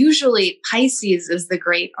usually Pisces is the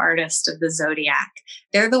great artist of the zodiac.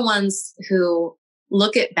 They're the ones who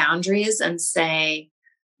look at boundaries and say,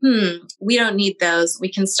 we don't need those.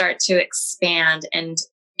 We can start to expand and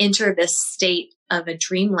enter this state of a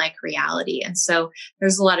dreamlike reality. And so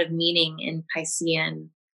there's a lot of meaning in Piscean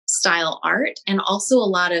style art and also a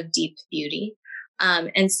lot of deep beauty.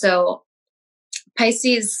 And so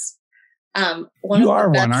Pisces, you are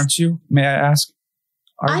one, aren't you? May I ask?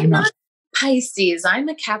 I'm not Pisces. I'm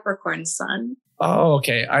a Capricorn sun. Oh,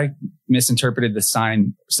 okay. I misinterpreted the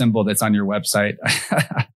sign symbol that's on your website.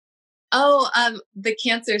 The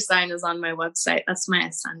Cancer sign is on my website. That's my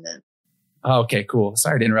ascendant. Oh, okay, cool.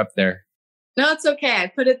 Sorry to interrupt there. No, it's okay. I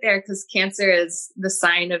put it there because Cancer is the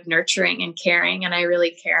sign of nurturing and caring, and I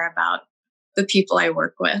really care about the people I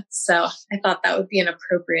work with. So I thought that would be an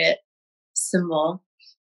appropriate symbol.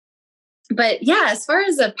 But yeah, as far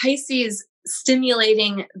as a Pisces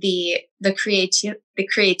stimulating the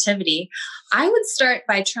creativity, I would start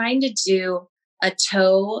by trying to do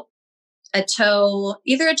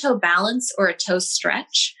either a toe balance or a toe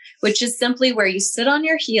stretch, which is simply where you sit on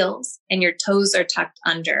your heels and your toes are tucked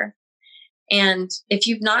under. And if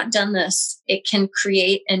you've not done this, it can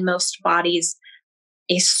create in most bodies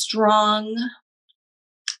a strong,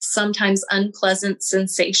 sometimes unpleasant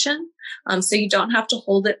sensation. So you don't have to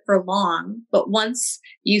hold it for long. But once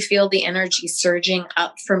you feel the energy surging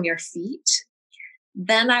up from your feet,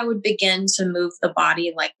 then I would begin to move the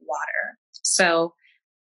body like water. So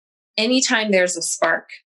anytime there's a spark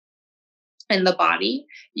in the body,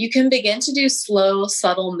 you can begin to do slow,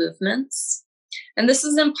 subtle movements. And this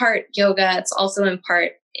is in part yoga. It's also in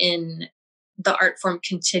part in the art form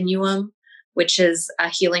continuum, which is a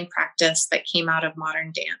healing practice that came out of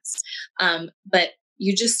modern dance. But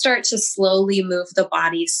you just start to slowly move the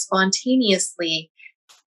body spontaneously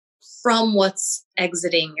from what's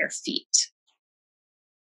exiting your feet.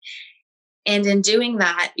 And in doing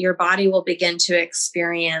that, your body will begin to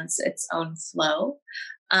experience its own flow.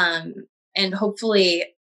 And hopefully,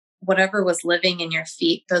 whatever was living in your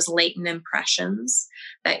feet, those latent impressions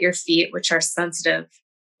that your feet, which are sensitive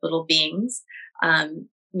little beings,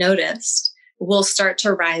 noticed, will start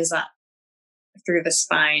to rise up through the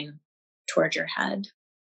spine toward your head.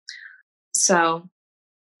 So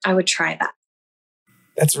I would try that.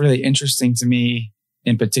 That's really interesting to me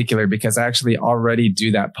in particular, because I actually already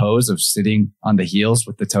do that pose of sitting on the heels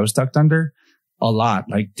with the toes tucked under a lot,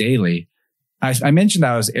 like daily. I mentioned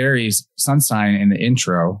I was Aries sun sign in the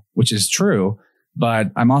intro, which is true,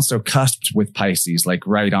 but I'm also cusped with Pisces, like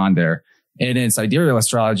right on there. And in sidereal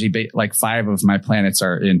astrology, like 5 of my planets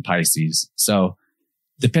are in Pisces. So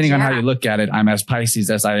depending on how you look at it, I'm as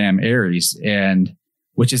Pisces as I am Aries. And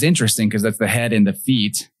which is interesting because that's the head and the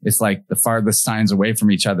feet. It's like the farthest signs away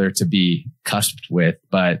from each other to be cusped with.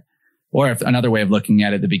 Or if another way of looking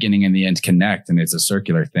at it, the beginning and the end connect and it's a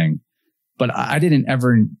circular thing. But I didn't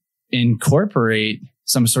ever incorporate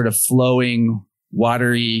some sort of flowing,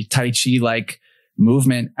 watery, Tai Chi-like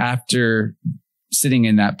movement after sitting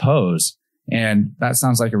in that pose. And that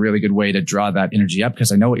sounds like a really good way to draw that energy up,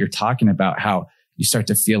 because I know what you're talking about, how you start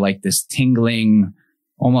to feel like this tingling,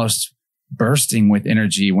 almost bursting with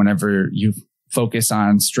energy whenever you focus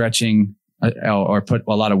on stretching or put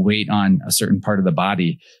a lot of weight on a certain part of the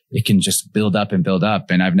body. It can just build up and build up.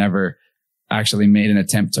 And I've never actually made an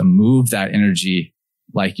attempt to move that energy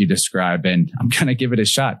like you describe. And I'm going to give it a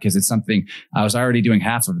shot because it's something I was already doing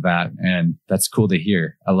half of that. And that's cool to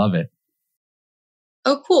hear. I love it.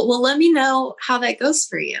 Oh, cool. Well, let me know how that goes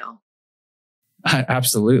for you.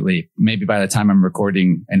 Absolutely. Maybe by the time I'm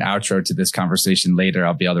recording an outro to this conversation later,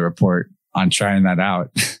 I'll be able to report on trying that out.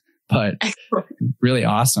 But really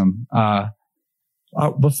awesome.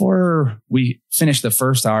 Before we finish the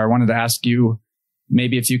first hour, I wanted to ask you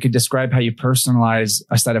maybe if you could describe how you personalize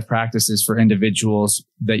a set of practices for individuals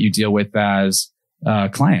that you deal with as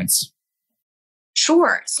clients.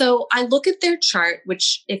 Sure. So I look at their chart,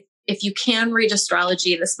 which if you can read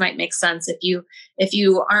astrology, this might make sense. If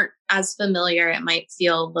you aren't as familiar, it might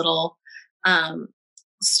feel a little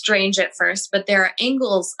strange at first, but there are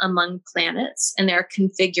angles among planets and there are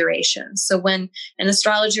configurations. So when an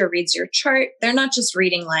astrologer reads your chart, they're not just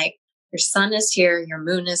reading like your sun is here, your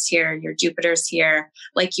moon is here, your Jupiter's here,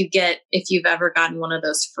 like you get if you've ever gotten one of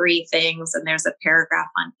those free things and there's a paragraph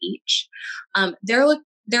on each.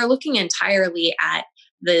 They're looking entirely at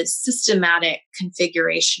the systematic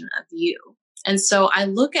configuration of you. And so I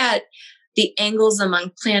look at the angles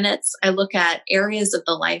among planets. I look at areas of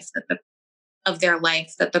their life that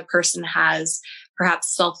the person has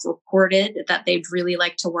perhaps self-reported that they'd really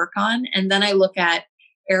like to work on. And then I look at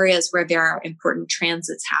areas where there are important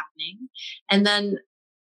transits happening. And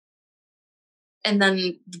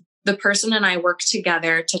then the person and I work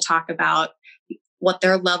together to talk about what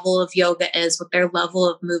their level of yoga is, what their level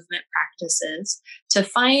of movement practice is, to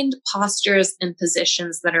find postures and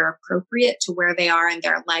positions that are appropriate to where they are in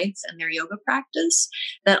their life and their yoga practice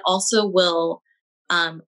that also will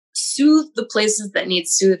soothe the places that need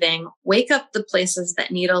soothing, wake up the places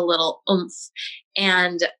that need a little oomph,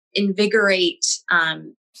 and invigorate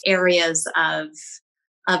areas of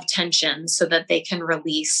tension so that they can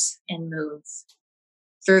release and move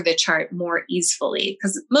through the chart more easily.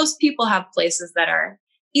 Because most people have places that are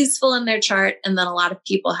easeful in their chart, and then a lot of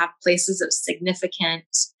people have places of significant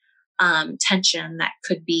tension that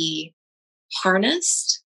could be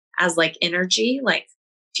harnessed as like energy, like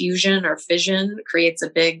fusion or fission creates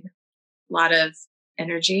a lot of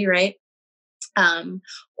energy, right?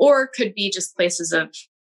 Or could be just places of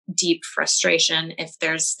deep frustration if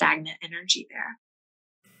there's stagnant energy there.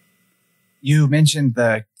 You mentioned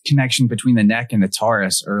the connection between the neck and the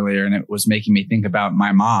Taurus earlier, and it was making me think about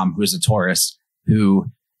my mom, who's a Taurus, who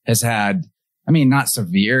has had, not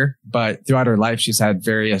severe, but throughout her life, she's had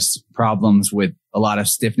various problems with a lot of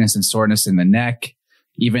stiffness and soreness in the neck,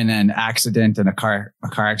 even an accident and a car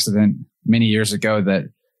accident many years ago that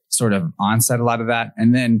sort of onset a lot of that.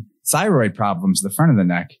 And then thyroid problems, the front of the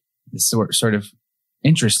neck. It's sort of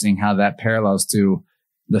interesting how that parallels to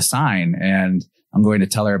the sign. And I'm going to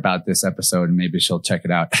tell her about this episode and maybe she'll check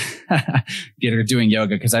it out. Get her doing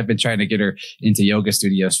yoga, because I've been trying to get her into yoga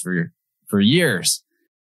studios for years.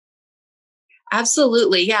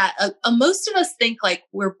 Absolutely. Yeah. Most of us think like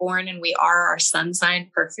we're born and we are our sun sign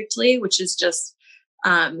perfectly, which is just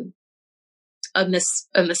a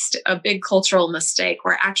big cultural mistake.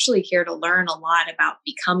 We're actually here to learn a lot about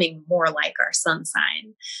becoming more like our sun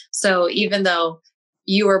sign. So even though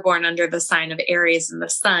you were born under the sign of Aries and the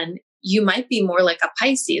sun, you might be more like a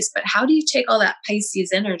Pisces, but how do you take all that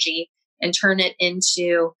Pisces energy and turn it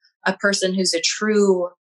into a person who's a true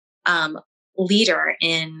leader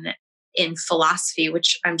in philosophy,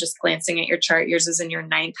 which I'm just glancing at your chart. Yours is in your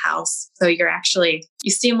 9th house. So you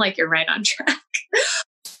seem like you're right on track.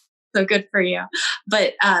 So good for you.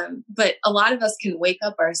 But a lot of us can wake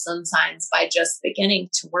up our sun signs by just beginning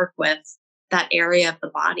to work with that area of the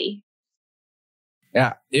body.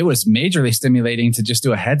 Yeah, it was majorly stimulating to just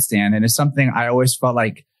do a headstand. And it's something I always felt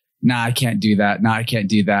like, nah, I can't do that. Nah, I can't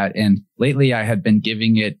do that. And lately I had been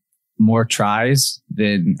giving it more tries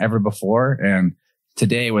than ever before. And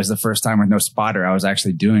today was the first time with no spotter, I was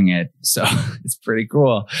actually doing it. So it's pretty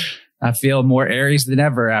cool. I feel more Aries than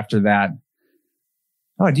ever after that.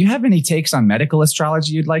 Oh, do you have any takes on medical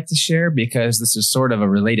astrology you'd like to share? Because this is sort of a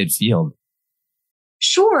related field.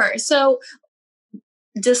 Sure. So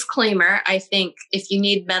disclaimer, I think if you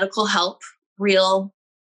need medical help, real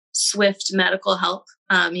swift medical help,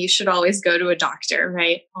 you should always go to a doctor,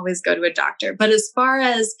 right? Always go to a doctor. But as far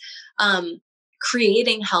as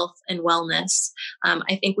creating health and wellness,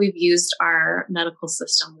 I think we've used our medical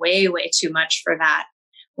system way, way too much for that.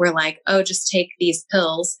 We're like, oh, just take these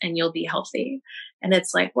pills and you'll be healthy. And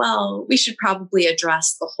it's like, well, we should probably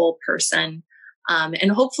address the whole person,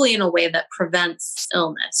 and hopefully in a way that prevents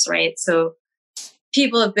illness, right? So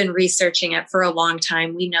people have been researching it for a long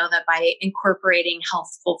time. We know that by incorporating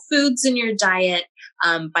healthful foods in your diet,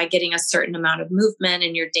 by getting a certain amount of movement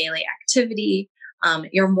in your daily activity,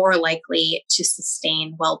 you're more likely to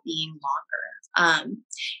sustain well-being longer.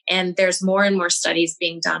 And there's more and more studies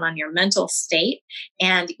being done on your mental state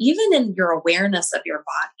and even in your awareness of your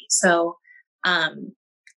body. So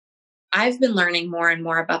I've been learning more and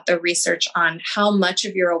more about the research on how much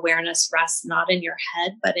of your awareness rests not in your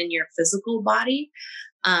head, but in your physical body,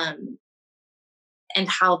 and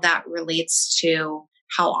how that relates to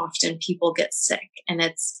how often people get sick. And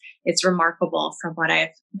it's remarkable from what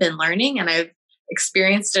I've been learning, and I've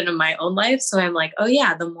experienced it in my own life. So I'm like, oh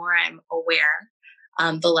yeah, the more I'm aware,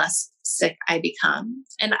 the less sick I become.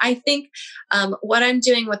 And I think what I'm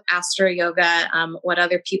doing with Astro-Yoga, what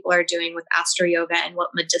other people are doing with Astro-Yoga, and what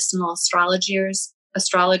medicinal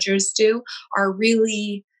astrologers do are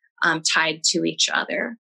really tied to each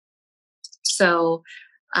other. So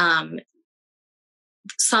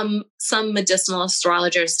some medicinal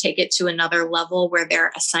astrologers take it to another level where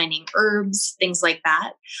they're assigning herbs, things like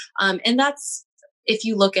that. And that's, if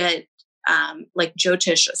you look at like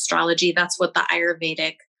Jyotish astrology, that's what the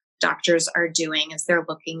Ayurvedic doctors are doing, is they're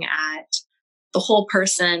looking at the whole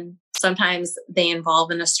person. Sometimes they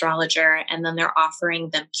involve an astrologer and then they're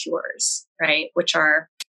offering them cures, right? Which are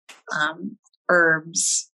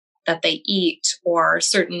herbs that they eat, or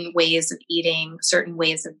certain ways of eating, certain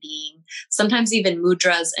ways of being, sometimes even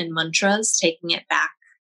mudras and mantras, taking it back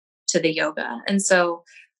to the yoga. And so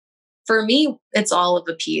for me, it's all of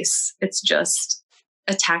a piece. It's just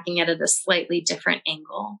attacking it at a slightly different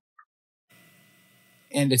angle.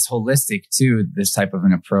 And it's holistic too, this type of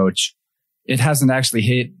an approach. It hasn't actually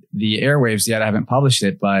hit the airwaves yet. I haven't published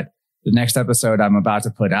it, but the next episode I'm about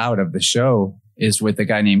to put out of the show is with a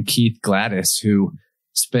guy named Keith Gladys, who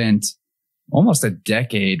spent almost a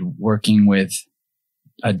decade working with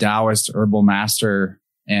a Taoist herbal master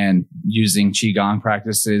and using Qigong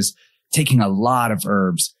practices, taking a lot of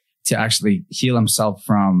herbs to actually heal himself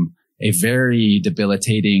from a very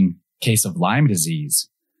debilitating case of Lyme disease.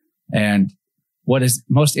 And what is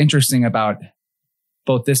most interesting about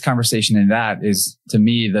both this conversation and that is, to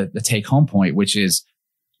me, the take home point, which is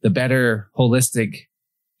the better holistic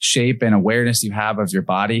shape and awareness you have of your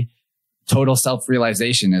body. Total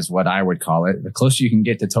self-realization is what I would call it. The closer you can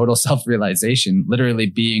get to total self-realization, literally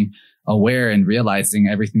being aware and realizing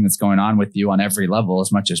everything that's going on with you on every level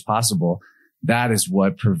as much as possible, that is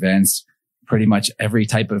what prevents pretty much every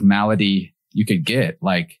type of malady you could get.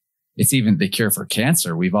 Like, it's even the cure for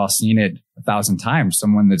cancer. We've all seen it 1,000 times.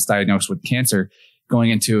 Someone that's diagnosed with cancer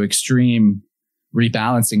going into extreme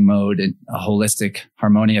rebalancing mode and a holistic,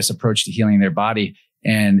 harmonious approach to healing their body,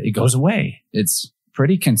 and it goes away. It's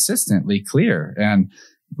pretty consistently clear. And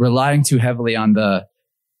relying too heavily on the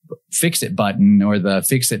fix it button or the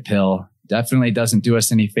fix it pill definitely doesn't do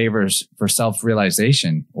us any favors for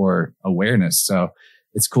self-realization or awareness. So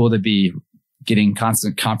it's cool to be getting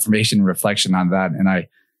constant confirmation and reflection on that. And I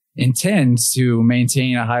intend to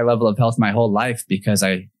maintain a high level of health my whole life, because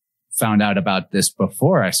I found out about this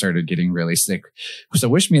before I started getting really sick. So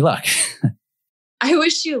wish me luck. I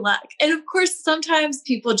wish you luck. And of course, sometimes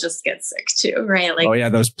people just get sick too, right? Like, oh yeah,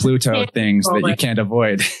 those Pluto things that you can't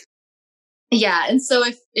avoid. Yeah. And so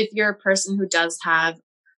if you're a person who does have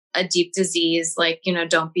a deep disease, like,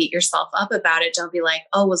 don't beat yourself up about it. Don't be like,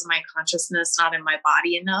 oh, was my consciousness not in my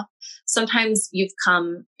body enough? Sometimes you've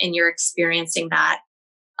come and you're experiencing that,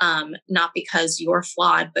 not because you're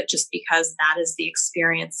flawed, but just because that is the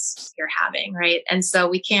experience you're having. Right. And so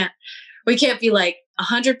we can't be like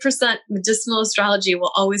 100% medicinal astrology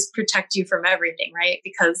will always protect you from everything, right?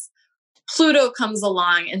 Because Pluto comes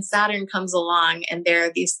along and Saturn comes along, and there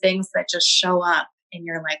are these things that just show up, and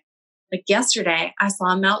you're like yesterday, I saw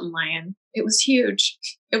a mountain lion. It was huge.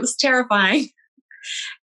 It was terrifying.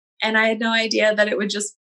 And I had no idea that it would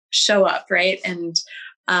just show up, right? And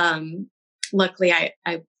luckily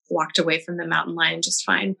I walked away from the mountain lion just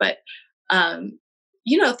fine. But,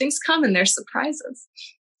 things come and they're surprises.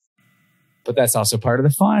 But that's also part of the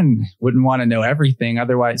fun. Wouldn't want to know everything.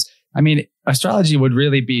 Otherwise, astrology would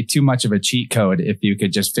really be too much of a cheat code if you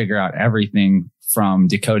could just figure out everything from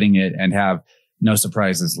decoding it and have no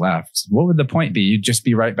surprises left. What would the point be? You'd just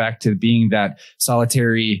be right back to being that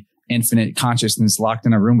solitary, infinite consciousness locked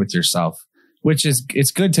in a room with yourself, which is,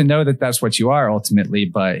 it's good to know that that's what you are ultimately,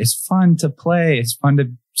 but it's fun to play. It's fun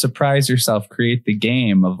to surprise yourself, create the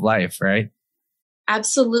game of life, right?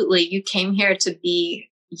 Absolutely. You came here to be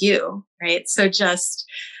you, right? So just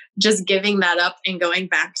giving that up and going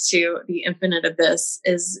back to the infinite abyss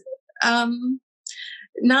is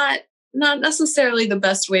not necessarily the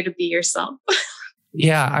best way to be yourself.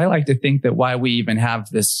 Yeah, I like to think that why we even have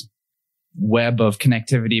this web of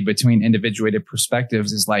connectivity between individuated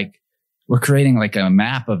perspectives is like we're creating like a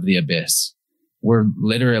map of the abyss. We're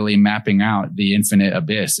literally mapping out the infinite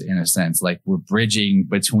abyss in a sense. Like we're bridging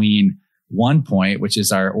between one point, which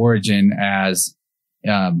is our origin as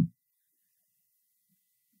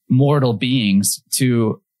mortal beings,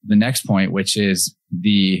 to the next point, which is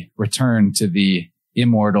the return to the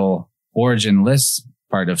immortal originless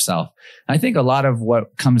part of self. I think a lot of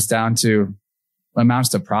what comes down to amounts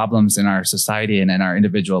to problems in our society and in our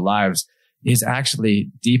individual lives is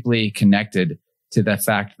actually deeply connected to the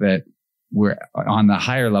fact that we're on the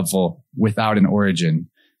higher level without an origin.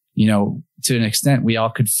 You know, to an extent, we all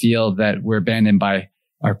could feel that we're abandoned by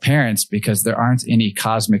our parents because there aren't any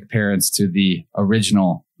cosmic parents to the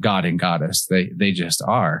original God and goddess. They just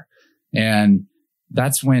are. And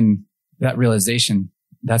that's when that realization,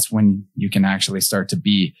 that's when you can actually start to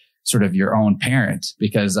be sort of your own parent,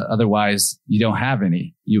 because otherwise you don't have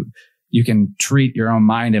any. You can treat your own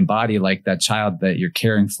mind and body like that child that you're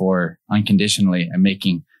caring for unconditionally and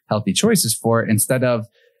making healthy choices for, instead of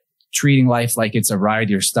treating life like it's a ride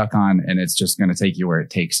you're stuck on and it's just going to take you where it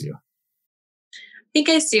takes you. I think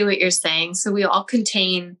I see what you're saying. So we all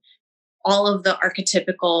contain all of the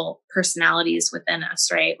archetypical personalities within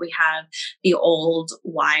us, right? We have the old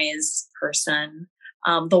wise person,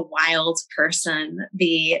 the wild person,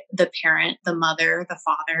 the parent, the mother, the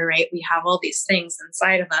father, right? We have all these things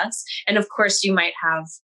inside of us. And of course, you might have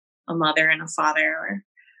a mother and a father, or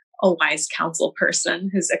a wise counsel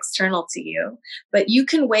person who's external to you. But you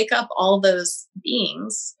can wake up all those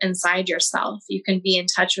beings inside yourself. You can be in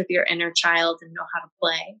touch with your inner child and know how to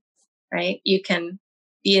play, right? You can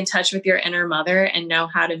be in touch with your inner mother and know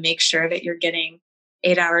how to make sure that you're getting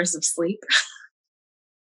 8 hours of sleep.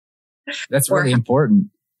 That's really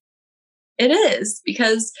important. It is,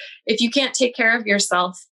 because if you can't take care of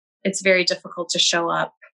yourself, it's very difficult to show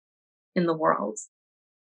up in the world.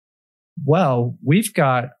 Well, we've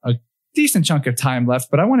got a decent chunk of time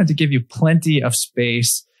left, but I wanted to give you plenty of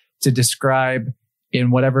space to describe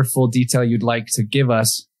in whatever full detail you'd like to give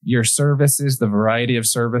us your services, the variety of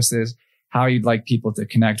services, how you'd like people to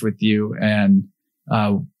connect with you, and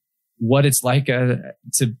what it's like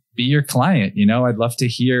to be your client. You know, I'd love to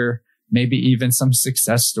hear maybe even some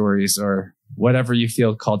success stories or whatever you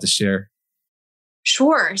feel called to share.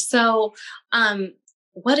 Sure. So,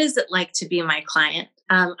 what is it like to be my client?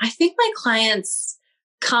 I think my clients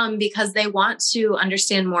come because they want to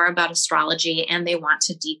understand more about astrology and they want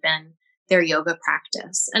to deepen their yoga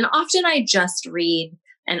practice. And often I just read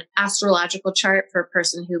an astrological chart for a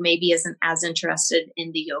person who maybe isn't as interested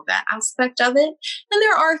in the yoga aspect of it. And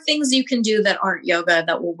there are things you can do that aren't yoga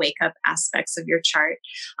that will wake up aspects of your chart.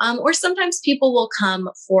 Or sometimes people will come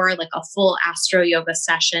for like a full Astro-Yoga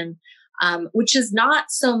session, which is not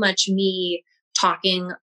so much me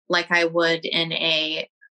talking like I would in a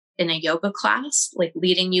yoga class, like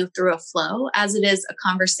leading you through a flow, as it is a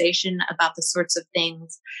conversation about the sorts of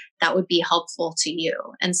things that would be helpful to you.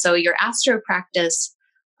 And so your astro practice,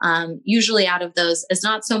 usually out of those, is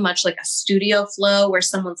not so much like a studio flow where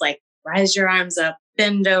someone's like, rise your arms up,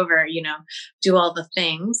 bend over, do all the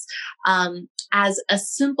things, as a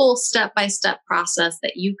simple step-by-step process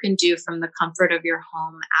that you can do from the comfort of your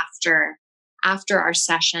home after our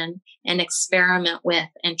session, and experiment with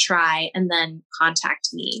and try, and then contact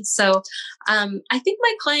me. So I think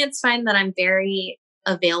my clients find that I'm very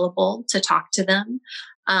available to talk to them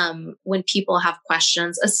when people have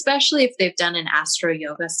questions, especially if they've done an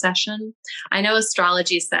Astro-Yoga session. I know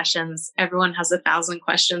astrology sessions, everyone has 1,000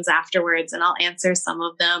 questions afterwards, and I'll answer some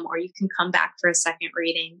of them, or you can come back for a second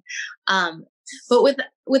reading. But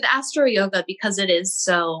with Astro-Yoga, because it is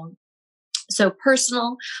so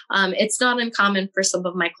personal, it's not uncommon for some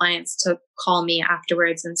of my clients to call me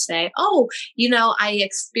afterwards and say, oh, I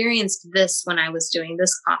experienced this when I was doing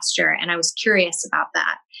this posture and I was curious about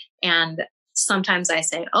that. And sometimes I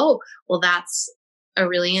say, oh, well, that's a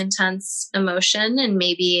really intense emotion and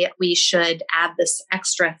maybe we should add this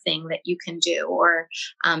extra thing that you can do. Or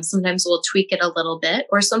sometimes we'll tweak it a little bit,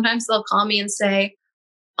 or sometimes they'll call me and say,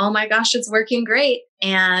 oh my gosh, it's working great.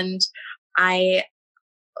 And I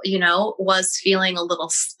was feeling a little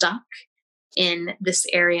stuck in this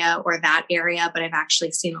area or that area, but I've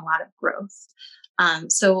actually seen a lot of growth.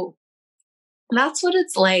 So that's what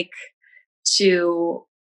it's like to,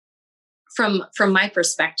 from my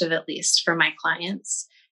perspective, at least for my clients.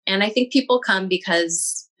 And I think people come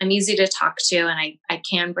because I'm easy to talk to, and I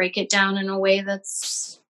can break it down in a way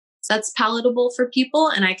that's palatable for people.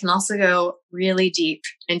 And I can also go really deep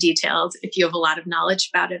and detailed if you have a lot of knowledge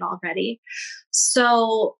about it already.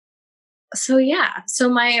 So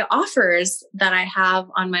my offers that I have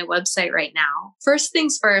on my website right now, first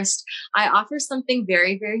things first, I offer something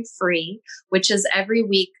very, very free, which is every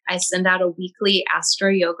week I send out a weekly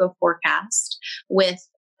Astro-Yoga forecast with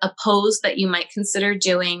a pose that you might consider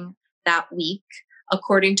doing that week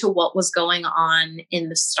according to what was going on in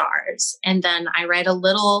the stars. And then I write a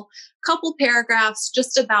little couple paragraphs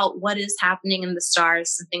just about what is happening in the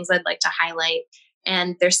stars, some things I'd like to highlight.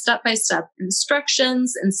 And there's step-by-step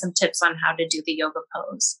instructions and some tips on how to do the yoga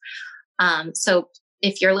pose. So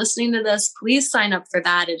if you're listening to this, please sign up for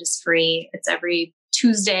that. It is free. It's every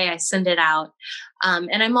Tuesday. I send it out.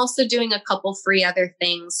 And I'm also doing a couple free other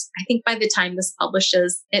things. I think by the time this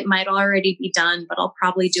publishes, it might already be done, but I'll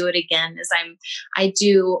probably do it again as I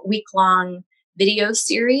do week-long video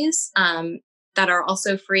series that are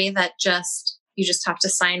also free that you just have to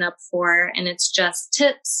sign up for. And it's just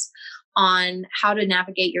tips on how to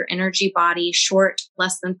navigate your energy body, short,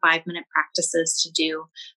 less than 5-minute practices to do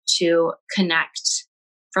to connect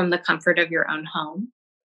from the comfort of your own home.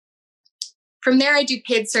 From there, I do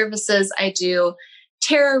paid services. I do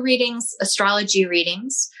tarot readings, astrology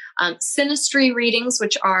readings, synastry readings,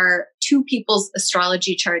 which are two people's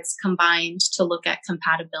astrology charts combined to look at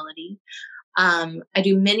compatibility. I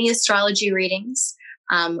do mini astrology readings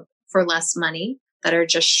for less money that are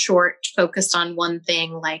just short, focused on one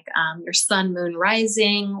thing, like your sun, moon,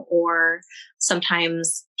 rising, or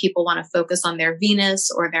sometimes people want to focus on their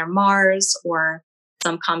Venus or their Mars or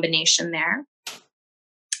some combination there.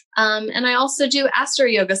 And I also do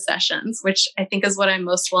Astro-Yoga sessions, which I think is what I'm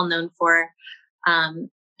most well known for. And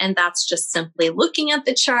that's just simply looking at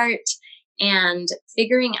the chart and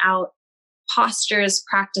figuring out postures,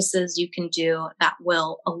 practices you can do that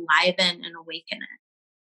will enliven and awaken it.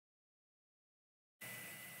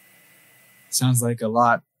 Sounds like a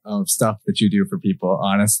lot of stuff that you do for people.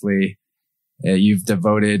 Honestly, you've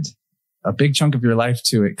devoted a big chunk of your life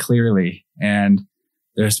to it, clearly. And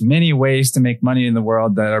there's many ways to make money in the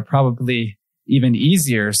world that are probably even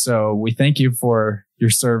easier. So we thank you for your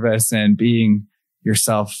service and being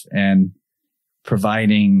yourself and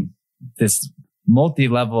providing this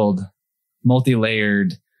multi-leveled,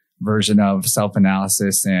 multi-layered version of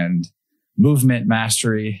self-analysis and movement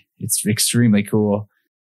mastery. It's extremely cool.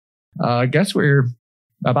 I guess we're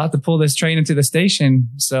about to pull this train into the station.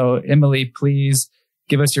 So Emily, please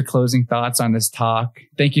give us your closing thoughts on this talk.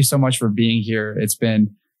 Thank you so much for being here. It's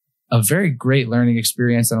been a very great learning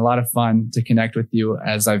experience and a lot of fun to connect with you,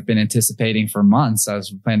 as I've been anticipating for months. I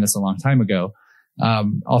was planning this a long time ago.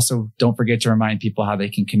 Also, don't forget to remind people how they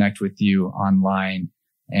can connect with you online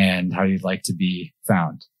and how you'd like to be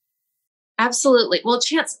found. Absolutely. Well,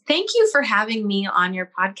 Chance, thank you for having me on your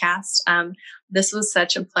podcast. This was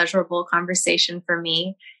such a pleasurable conversation for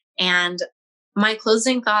me. And my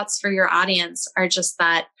closing thoughts for your audience are just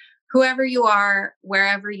that whoever you are,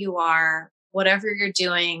 wherever you are, whatever you're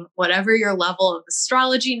doing, whatever your level of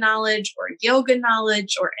astrology knowledge or yoga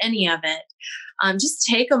knowledge or any of it, just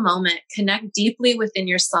take a moment, connect deeply within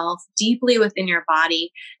yourself, deeply within your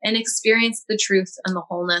body, and experience the truth and the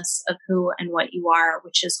wholeness of who and what you are,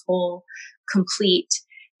 which is whole, complete,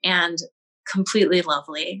 and completely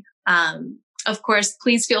lovely. Of course,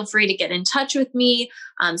 please feel free to get in touch with me,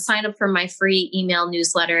 sign up for my free email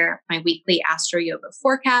newsletter, my weekly Astro-Yoga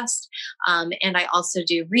forecast. And I also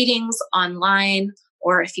do readings online,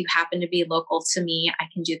 or if you happen to be local to me, I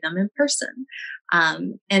can do them in person.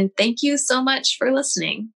 And thank you so much for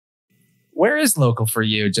listening. Where is local for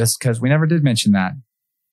you? Just because we never did mention that.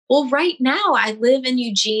 Well, right now I live in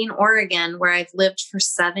Eugene, Oregon, where I've lived for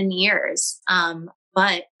 7 years.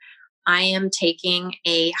 But I am taking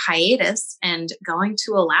a hiatus and going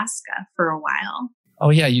to Alaska for a while. Oh,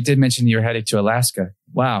 yeah. You did mention you're headed to Alaska.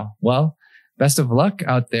 Wow. Well, best of luck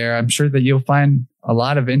out there. I'm sure that you'll find a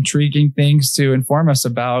lot of intriguing things to inform us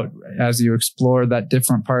about as you explore that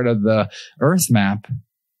different part of the Earth map.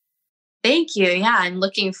 Thank you. Yeah, I'm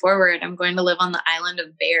looking forward. I'm going to live on the island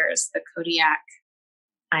of Bears, the Kodiak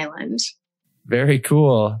Island. Very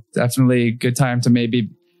cool. Definitely a good time to maybe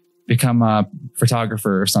become a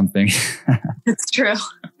photographer or something. It's true.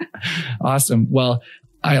 Awesome. Well,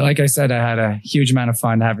 like I said, I had a huge amount of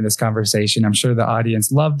fun having this conversation. I'm sure the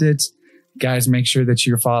audience loved it. guys, make sure that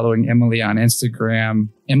you're following Emily on Instagram,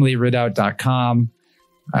 emilyridout.com.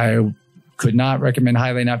 I could not recommend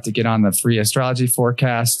highly enough to get on the free astrology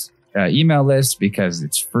forecast email list because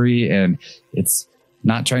it's free and it's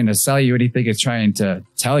not trying to sell you anything. It's trying to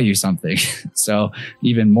tell you something. So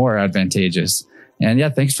even more advantageous. And yeah,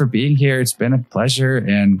 thanks for being here. It's been a pleasure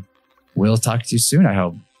and we'll talk to you soon, I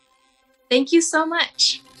hope. Thank you so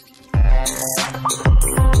much.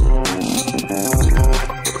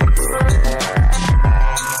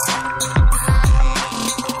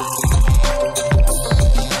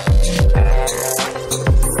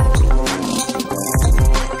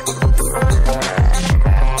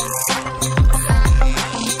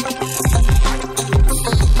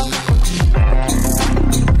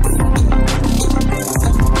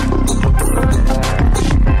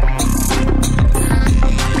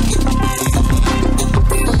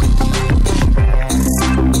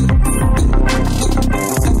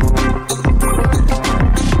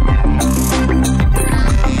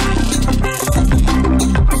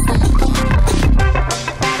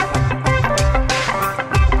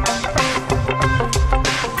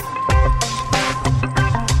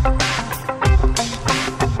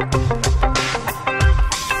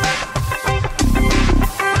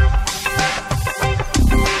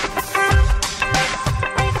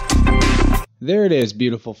 There it is,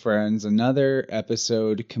 beautiful friends, another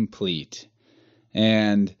episode complete.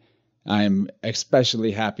 And I'm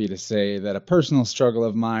especially happy to say that a personal struggle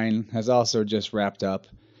of mine has also just wrapped up.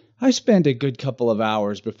 I spent a good couple of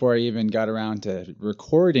hours before I even got around to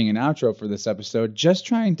recording an outro for this episode, just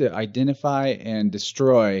trying to identify and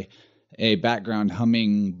destroy a background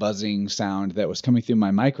humming, buzzing sound that was coming through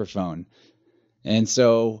my microphone. And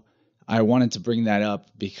so I wanted to bring that up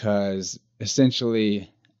because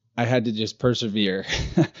essentially I had to just persevere.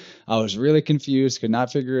 I was really confused, could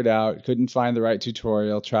not figure it out, couldn't find the right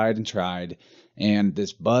tutorial, tried, and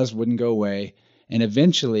this buzz wouldn't go away. And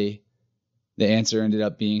eventually, the answer ended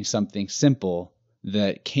up being something simple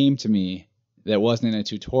that came to me that wasn't in a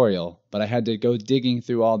tutorial, but I had to go digging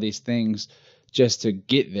through all these things just to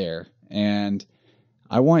get there. And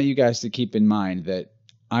I want you guys to keep in mind that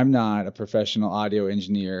I'm not a professional audio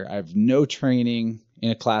engineer. I have no training in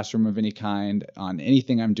a classroom of any kind on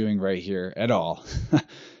anything I'm doing right here at all,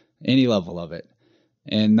 any level of it.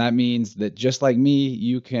 And that means that just like me,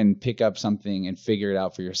 you can pick up something and figure it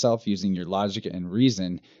out for yourself using your logic and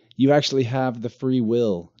reason. You actually have the free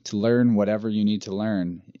will to learn whatever you need to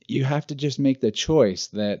learn. You have to just make the choice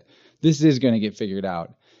that this is going to get figured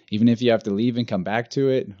out, even if you have to leave and come back to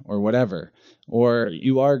it or whatever. Or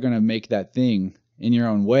you are going to make that thing in your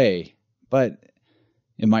own way, but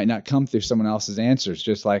it might not come through someone else's answers,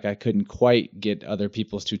 just like I couldn't quite get other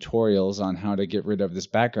people's tutorials on how to get rid of this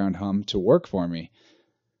background hum to work for me.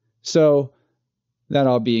 So that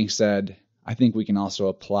all being said, I think we can also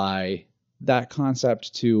apply that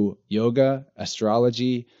concept to yoga,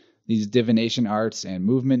 astrology, these divination arts and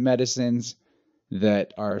movement medicines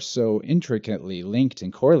that are so intricately linked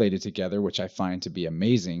and correlated together, which I find to be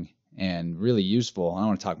amazing and really useful. I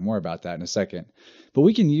want to talk more about that in a second. But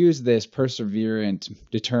we can use this perseverant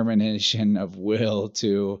determination of will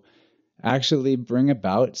to actually bring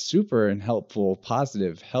about super and helpful,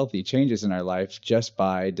 positive, healthy changes in our life just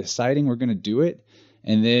by deciding we're going to do it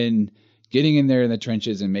and then getting in there in the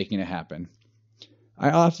trenches and making it happen.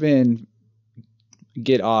 I often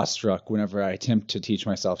get awestruck whenever I attempt to teach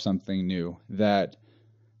myself something new, that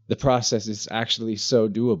the process is actually so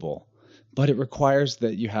doable. But it requires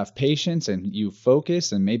that you have patience and you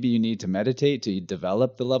focus, and maybe you need to meditate to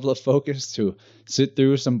develop the level of focus to sit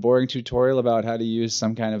through some boring tutorial about how to use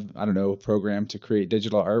some kind of, program to create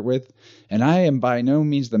digital art with. And I am by no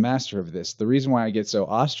means the master of this. The reason why I get so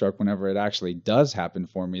awestruck whenever it actually does happen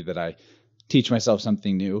for me that I teach myself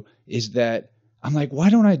something new is that I'm like, why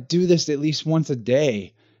don't I do this at least once a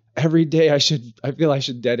day? Every day I feel I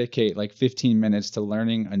should dedicate like 15 minutes to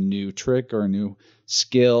learning a new trick or a new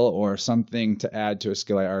skill or something to add to a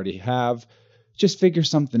skill I already have. Just figure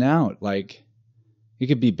something out. Like, it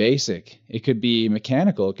could be basic. It could be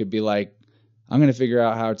mechanical. It could be like, I'm going to figure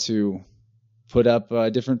out how to put up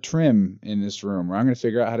a different trim in this room, or I'm going to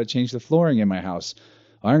figure out how to change the flooring in my house,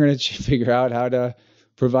 or I'm going to figure out how to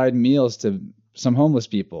provide meals to some homeless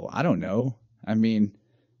people. I don't know. I mean,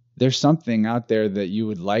 there's something out there that you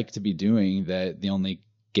would like to be doing that the only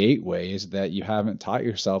gateway is that you haven't taught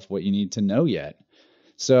yourself what you need to know yet.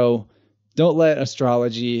 So don't let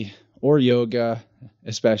astrology or yoga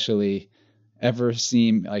especially ever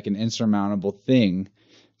seem like an insurmountable thing.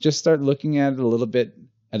 Just start looking at it a little bit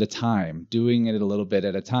at a time, doing it a little bit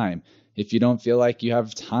at a time. if you don't feel like you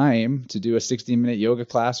have time to do a 60-minute yoga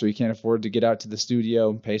class, or you can't afford to get out to the studio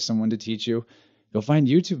and pay someone to teach you, you'll find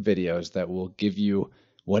YouTube videos that will give you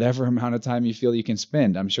whatever amount of time you feel you can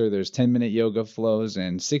spend. I'm sure there's 10-minute yoga flows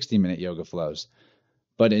and 60-minute yoga flows.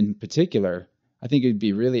 But in particular, I think you'd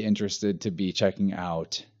be really interested to be checking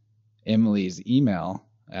out Emily's email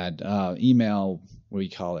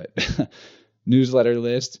newsletter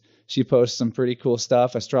list. She posts some pretty cool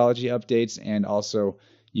stuff, astrology updates, and also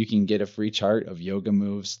you can get a free chart of yoga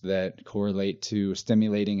moves that correlate to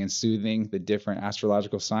stimulating and soothing the different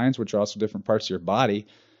astrological signs, which are also different parts of your body.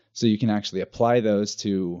 So you can actually apply those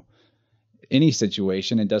to any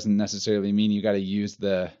situation. It doesn't necessarily mean you got to use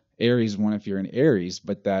the Aries one if you're in Aries,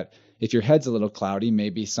 but that if your head's a little cloudy,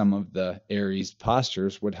 maybe some of the Aries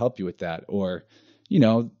postures would help you with that. Or,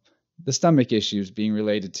 the stomach issues being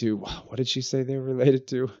related to, what did she say they were related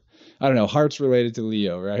to? I don't know, heart's related to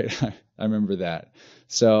Leo, right? I remember that.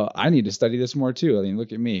 So I need to study this more too. I mean,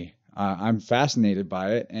 look at me. I'm fascinated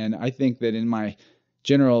by it. And I think that in my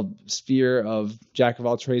general sphere of jack of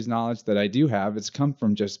all trades knowledge that I do have, it's come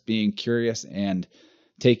from just being curious and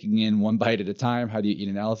taking in one bite at a time. How do you eat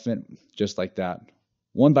an elephant? Just like that.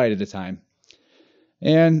 One bite at a time.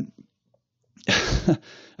 And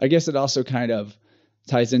I guess it also kind of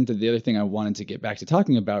ties into the other thing I wanted to get back to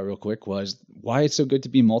talking about real quick, was why it's so good to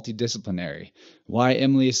be multidisciplinary. Why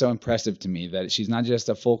Emily is so impressive to me, that she's not just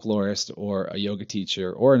a folklorist or a yoga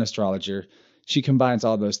teacher or an astrologer. She combines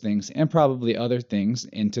all those things and probably other things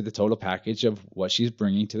into the total package of what she's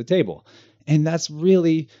bringing to the table. And that's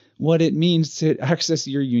really what it means to access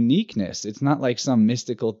your uniqueness. It's not like some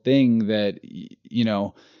mystical thing that,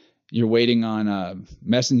 you're waiting on a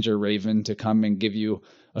messenger raven to come and give you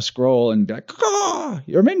a scroll and be like,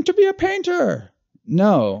 you're meant to be a painter.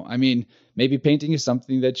 No, I mean, maybe painting is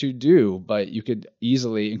something that you do, but you could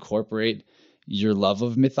easily incorporate your love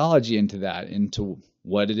of mythology into that, into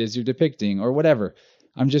what it is you're depicting or whatever.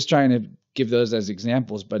 I'm just trying to give those as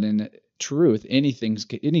examples, but in truth,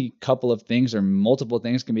 any couple of things or multiple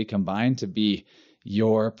things can be combined to be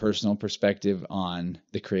your personal perspective on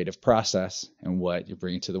the creative process and what you're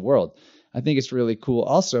bringing to the world. I think it's really cool.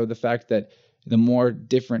 Also, the fact that the more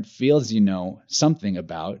different fields you know something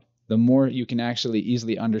about, the more you can actually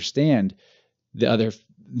easily understand the other,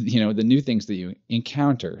 the new things that you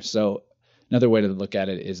encounter. So another way to look at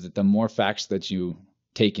it is that the more facts that you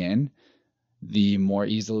take in, the more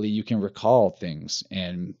easily you can recall things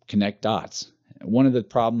and connect dots. One of the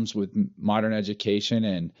problems with modern education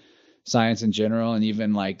and science in general, and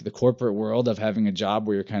even like the corporate world of having a job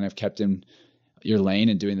where you're kind of kept in your lane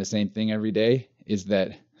and doing the same thing every day, is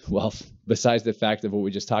that, well, besides the fact of what we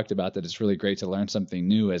just talked about, that it's really great to learn something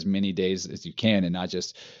new as many days as you can and not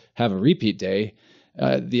just have a repeat day.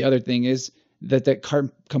 The other thing is that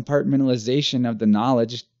compartmentalization of the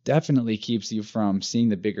knowledge definitely keeps you from seeing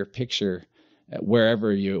the bigger picture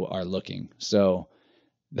wherever you are looking. So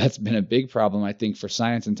that's been a big problem, I think, for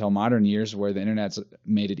science until modern years, where the internet's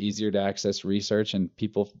made it easier to access research and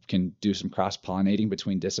people can do some cross-pollinating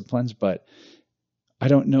between disciplines. But I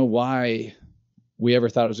don't know why we ever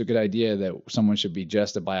thought it was a good idea that someone should be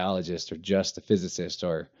just a biologist or just a physicist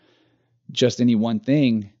or just any one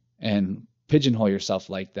thing and pigeonhole yourself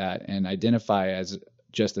like that and identify as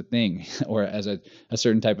just a thing or as a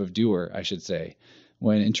certain type of doer, I should say,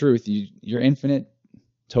 when in truth, your infinite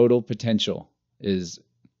total potential is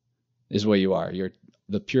what you are. You're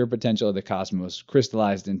the pure potential of the cosmos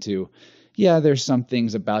crystallized into, there's some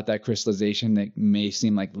things about that crystallization that may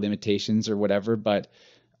seem like limitations or whatever, but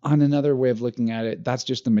on another way of looking at it, that's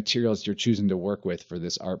just the materials you're choosing to work with for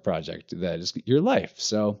this art project that is your life.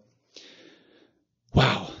 So,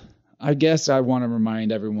 wow. I guess I want to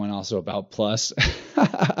remind everyone also about Plus.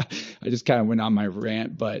 I just kind of went on my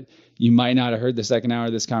rant, but you might not have heard the second hour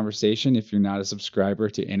of this conversation if you're not a subscriber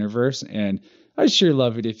to InnerVerse. And I'd sure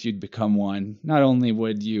love it if you'd become one. Not only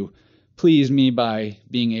would you please me by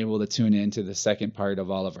being able to tune in to the second part of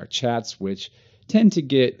all of our chats, which tend to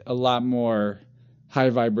get a lot more high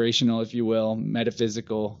vibrational, if you will,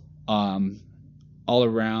 metaphysical, all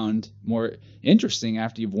around, more interesting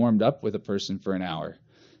after you've warmed up with a person for an hour.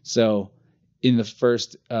 So in the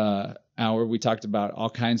first hour, we talked about all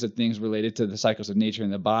kinds of things related to the cycles of nature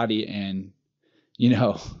and the body and,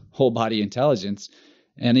 whole body intelligence,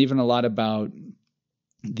 and even a lot about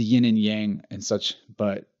the yin and yang and such.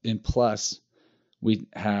 But in Plus, we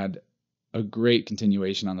had a great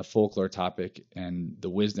continuation on the folklore topic and the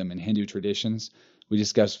wisdom in Hindu traditions. We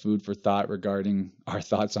discussed food for thought regarding our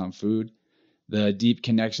thoughts on food, the deep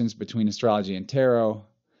connections between astrology and tarot,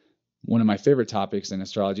 one of my favorite topics in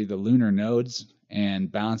astrology, the lunar nodes,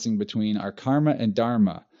 and balancing between our karma and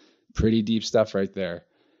dharma. Pretty deep stuff right there.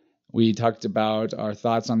 We talked about our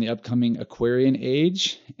thoughts on the upcoming Aquarian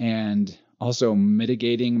age and also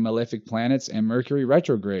mitigating malefic planets and Mercury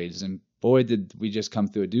retrogrades. And boy, did we just come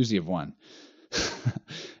through a doozy of one.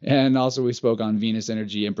 And also we spoke on Venus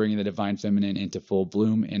energy and bringing the divine feminine into full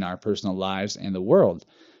bloom in our personal lives and the world.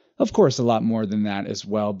 Of course, a lot more than that as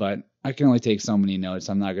well, but I can only take so many notes.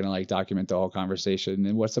 I'm not going to document the whole conversation.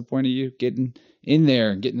 And what's the point of you getting in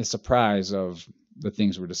there and getting the surprise of the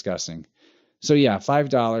things we're discussing? So yeah,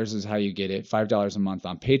 $5 is how you get it. $5 a month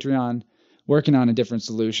on Patreon. Working on a different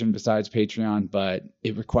solution besides Patreon, but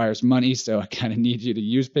it requires money. So I kind of need you to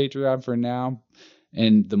use Patreon for now.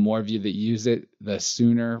 And the more of you that use it, the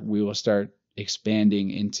sooner we will start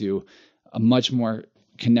expanding into a much more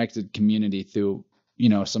connected community through,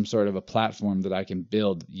 some sort of a platform that I can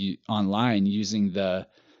build online using the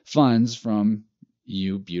funds from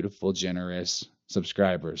you beautiful, generous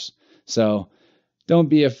subscribers. So don't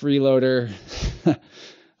be a freeloader.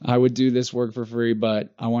 I would do this work for free,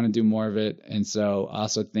 but I want to do more of it. And so I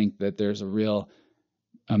also think that there's a real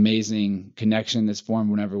amazing connection that's formed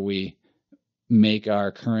whenever we make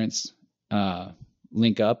our currents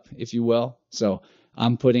link up, if you will. So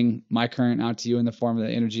I'm putting my current out to you in the form of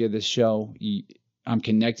the energy of this show. I'm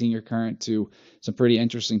connecting your current to some pretty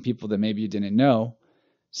interesting people that maybe you didn't know.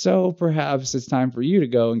 So perhaps it's time for you to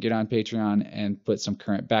go and get on Patreon and put some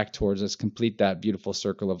current back towards us, complete that beautiful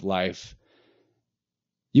circle of life.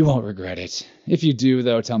 You won't regret it. If you do,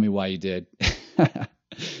 though, tell me why you did.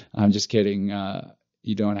 I'm just kidding.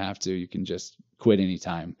 You don't have to. You can just quit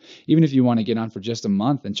anytime. Even if you want to get on for just a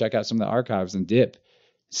month and check out some of the archives and dip,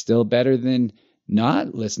 still better than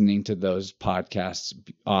not listening to those podcasts.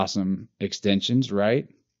 Awesome extensions, right?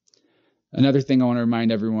 Another thing I want to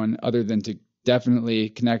remind everyone, other than to definitely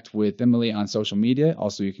connect with Emily on social media.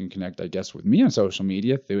 Also, you can connect, I guess, with me on social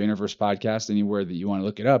media through InnerVerse Podcast, anywhere that you want to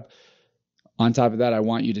look it up. On top of that, I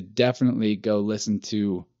want you to definitely go listen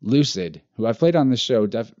to Lucid, who I've played on this show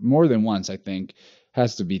more than once, I think.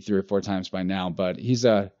 Has to be 3 or 4 times by now, but he's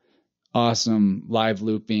a awesome live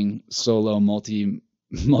looping solo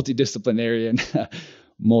multi-disciplinary and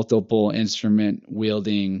multiple instrument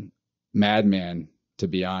wielding madman, to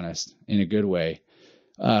be honest, in a good way.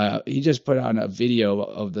 He just put on a video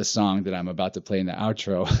of the song that I'm about to play in the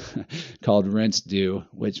outro called Rinse Do,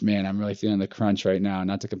 which, man, I'm really feeling the crunch right now.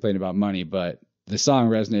 Not to complain about money, but the song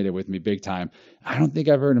resonated with me big time. I don't think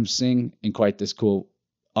I've heard him sing in quite this cool,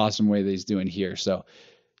 awesome way that he's doing here. So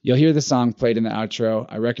you'll hear the song played in the outro.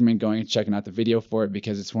 I recommend going and checking out the video for it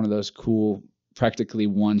because it's one of those cool, practically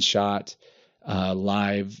one-shot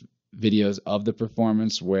live videos of the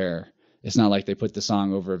performance where it's not like they put the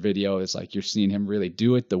song over a video. It's like you're seeing him really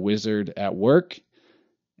do it, the wizard at work.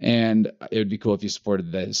 And it would be cool if you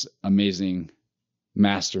supported this amazing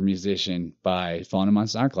master musician by following him on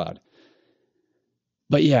SoundCloud.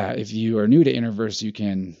 But yeah, if you are new to InnerVerse, you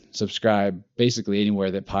can subscribe basically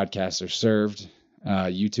anywhere that podcasts are served.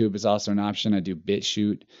 YouTube is also an option. I do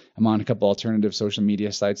BitChute. I'm on a couple alternative social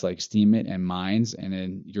media sites like Steemit and Minds, and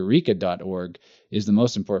then Eureka.org is the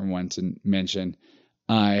most important one to mention.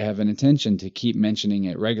 I have an intention to keep mentioning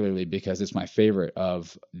it regularly because it's my favorite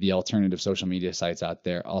of the alternative social media sites out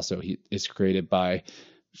there. Also, it's created by a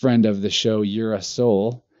friend of the show, Yura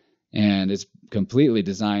Soul, and it's completely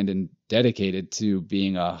designed and dedicated to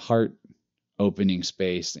being a heart-opening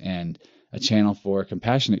space and a channel for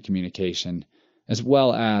compassionate communication, as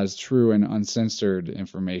well as true and uncensored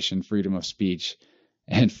information, freedom of speech,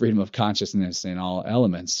 and freedom of consciousness in all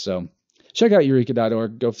elements. So check out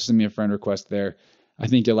Eureka.org. Go send me a friend request there. I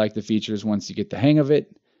think you'll like the features once you get the hang of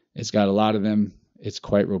it. It's got a lot of them. It's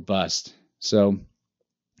quite robust. So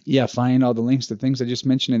yeah, find all the links to things I just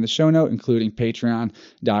mentioned in the show note, including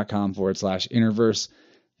patreon.com/InnerVerse.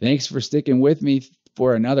 Thanks for sticking with me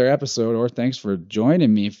for another episode, or thanks for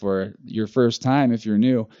joining me for your first time if you're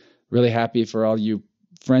new. Really happy for all you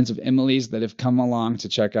friends of Emily's that have come along to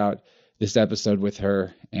check out this episode with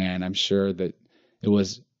her. And I'm sure that it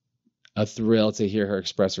was a thrill to hear her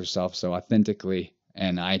express herself so authentically.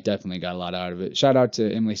 And I definitely got a lot out of it. Shout out to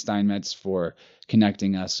Emily Steinmetz for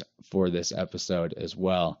connecting us for this episode as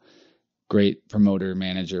well. Great promoter,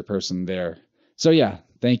 manager, person there. So yeah,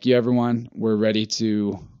 thank you everyone. We're ready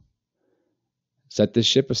to set this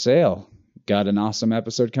ship a sail. Got an awesome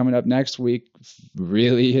episode coming up next week.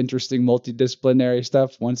 Really interesting multidisciplinary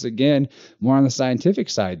stuff. Once again, more on the scientific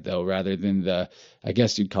side, though, rather than I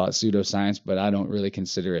guess you'd call it pseudoscience, but I don't really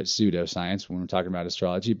consider it pseudoscience when we're talking about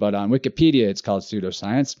astrology. But on Wikipedia, it's called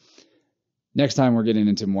pseudoscience. Next time, we're getting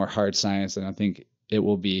into more hard science, and I think it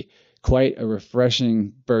will be quite a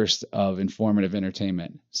refreshing burst of informative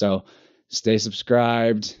entertainment. So stay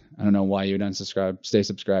subscribed. I don't know why you would unsubscribe. Stay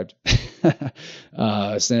subscribed.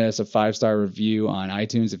 Send us a 5-star review on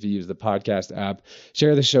iTunes if you use the podcast app.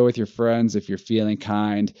 Share the show with your friends if you're feeling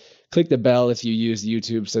kind. Click the bell if you use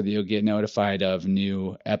YouTube so that you'll get notified of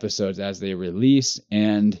new episodes as they release.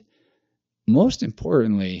 And most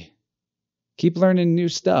importantly, keep learning new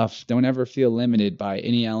stuff. Don't ever feel limited by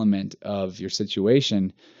any element of your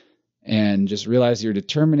situation. And just realize your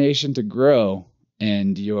determination to grow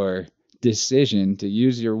and your decision to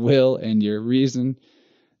use your will and your reason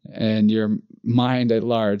and your mind at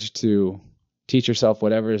large to teach yourself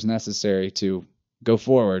whatever is necessary to go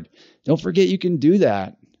forward. Don't forget you can do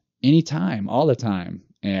that anytime, all the time.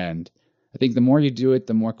 And I think the more you do it,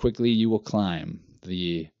 the more quickly you will climb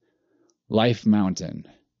the life mountain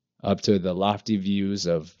up to the lofty views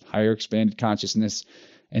of higher expanded consciousness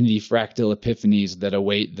and the fractal epiphanies that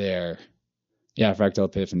await there. Yeah, fractal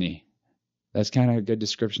epiphany. That's kind of a good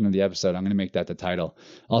description of the episode. I'm going to make that the title.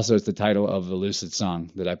 Also, it's the title of the Lucid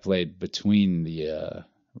song that I played between the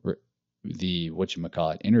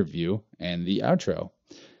interview and the outro.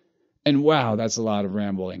 And wow, that's a lot of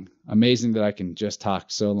rambling. Amazing that I can just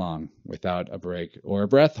talk so long without a break or a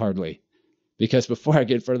breath hardly. Because before I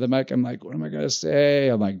get in front of the mic, I'm like, what am I going to say?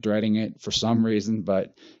 I'm like dreading it for some reason.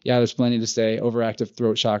 But yeah, there's plenty to say. Overactive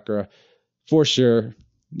throat chakra for sure.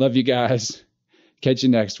 Love you guys. Catch you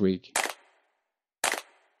next week.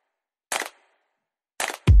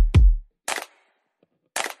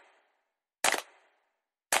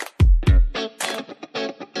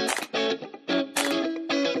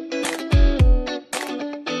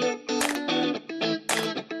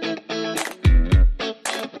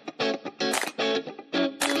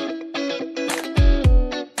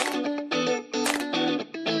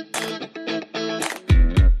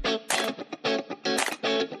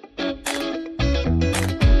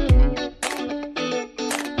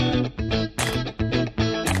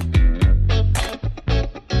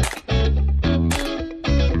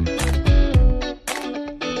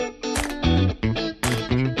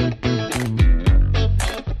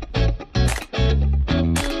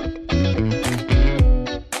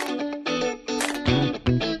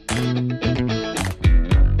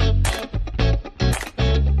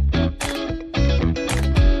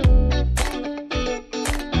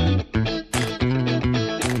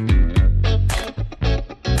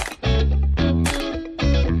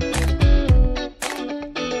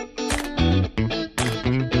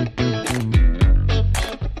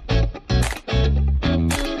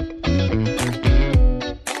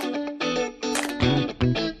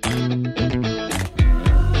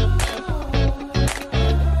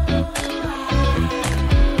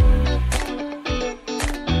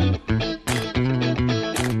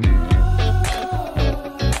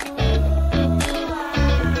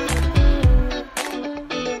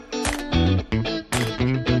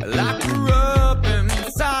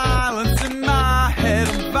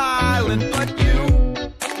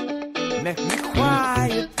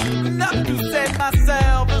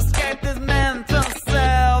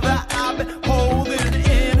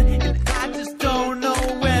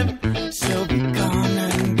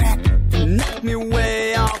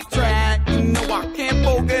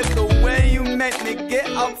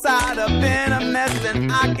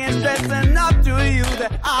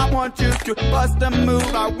 Bust a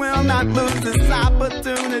move, I will not lose this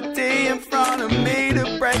opportunity in front of me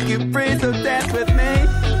to break you free, so dance with me.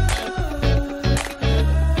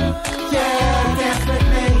 Yeah, dance with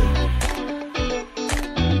me.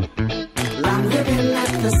 I'm living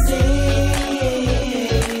at the scenes.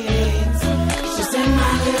 She's in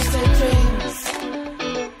my lucid dreams.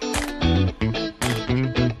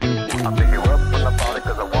 I'll pick you up from the party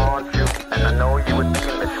cause I want you, and I know you were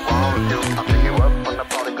thinking that you want to. I'll pick you up from the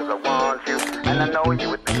party cause I want you, and I know you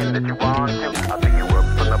were thinking that you want to. I'll pick you up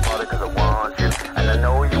from the party cause I want you, and I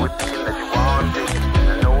know you were thinking that you want to, and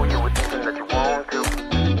I know you were thinking that you want to.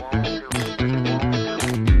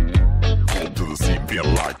 Home to the scene,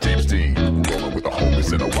 feeling like James Dean, rolling with the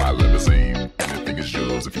homies in a white limousine. Anything is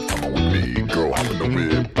yours if you come on with me. Girl, hop in the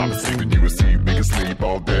whip, I'm saving you a seat. We can sleep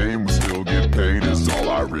all day and we still get paid. Is all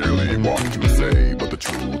I really want to say. But the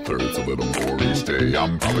truth hurts a little more each day.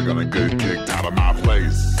 I'm probably gonna get kicked out of my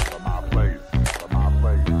place.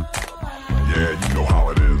 Yeah, you know how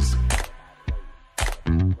it is.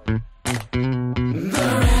 The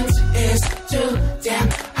rent is too damn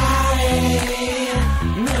high.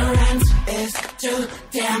 The rent is too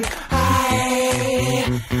damn high.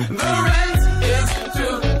 The rent is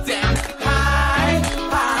too damn high.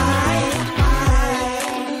 High.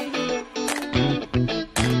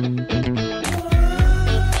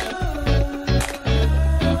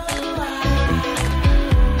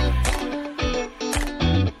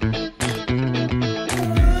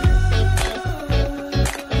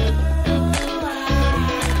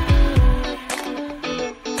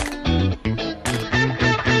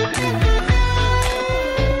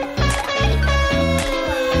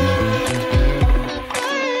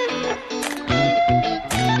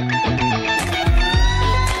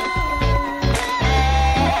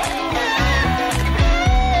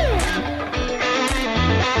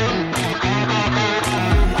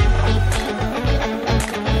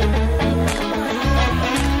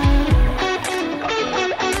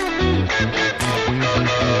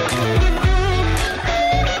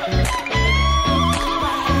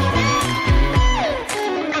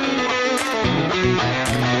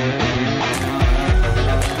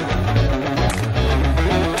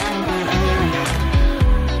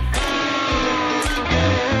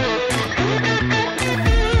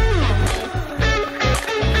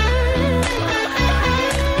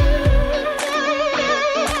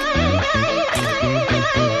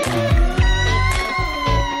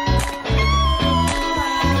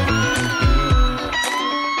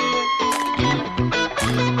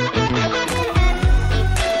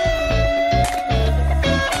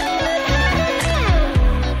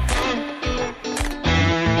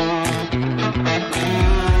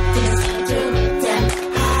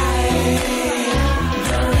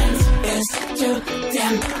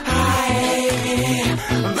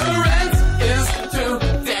 The rent is too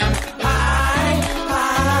damn high,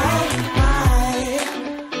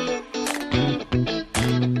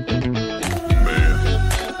 Man,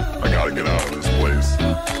 I gotta get out of this place.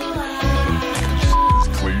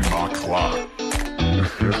 Just clean my clock.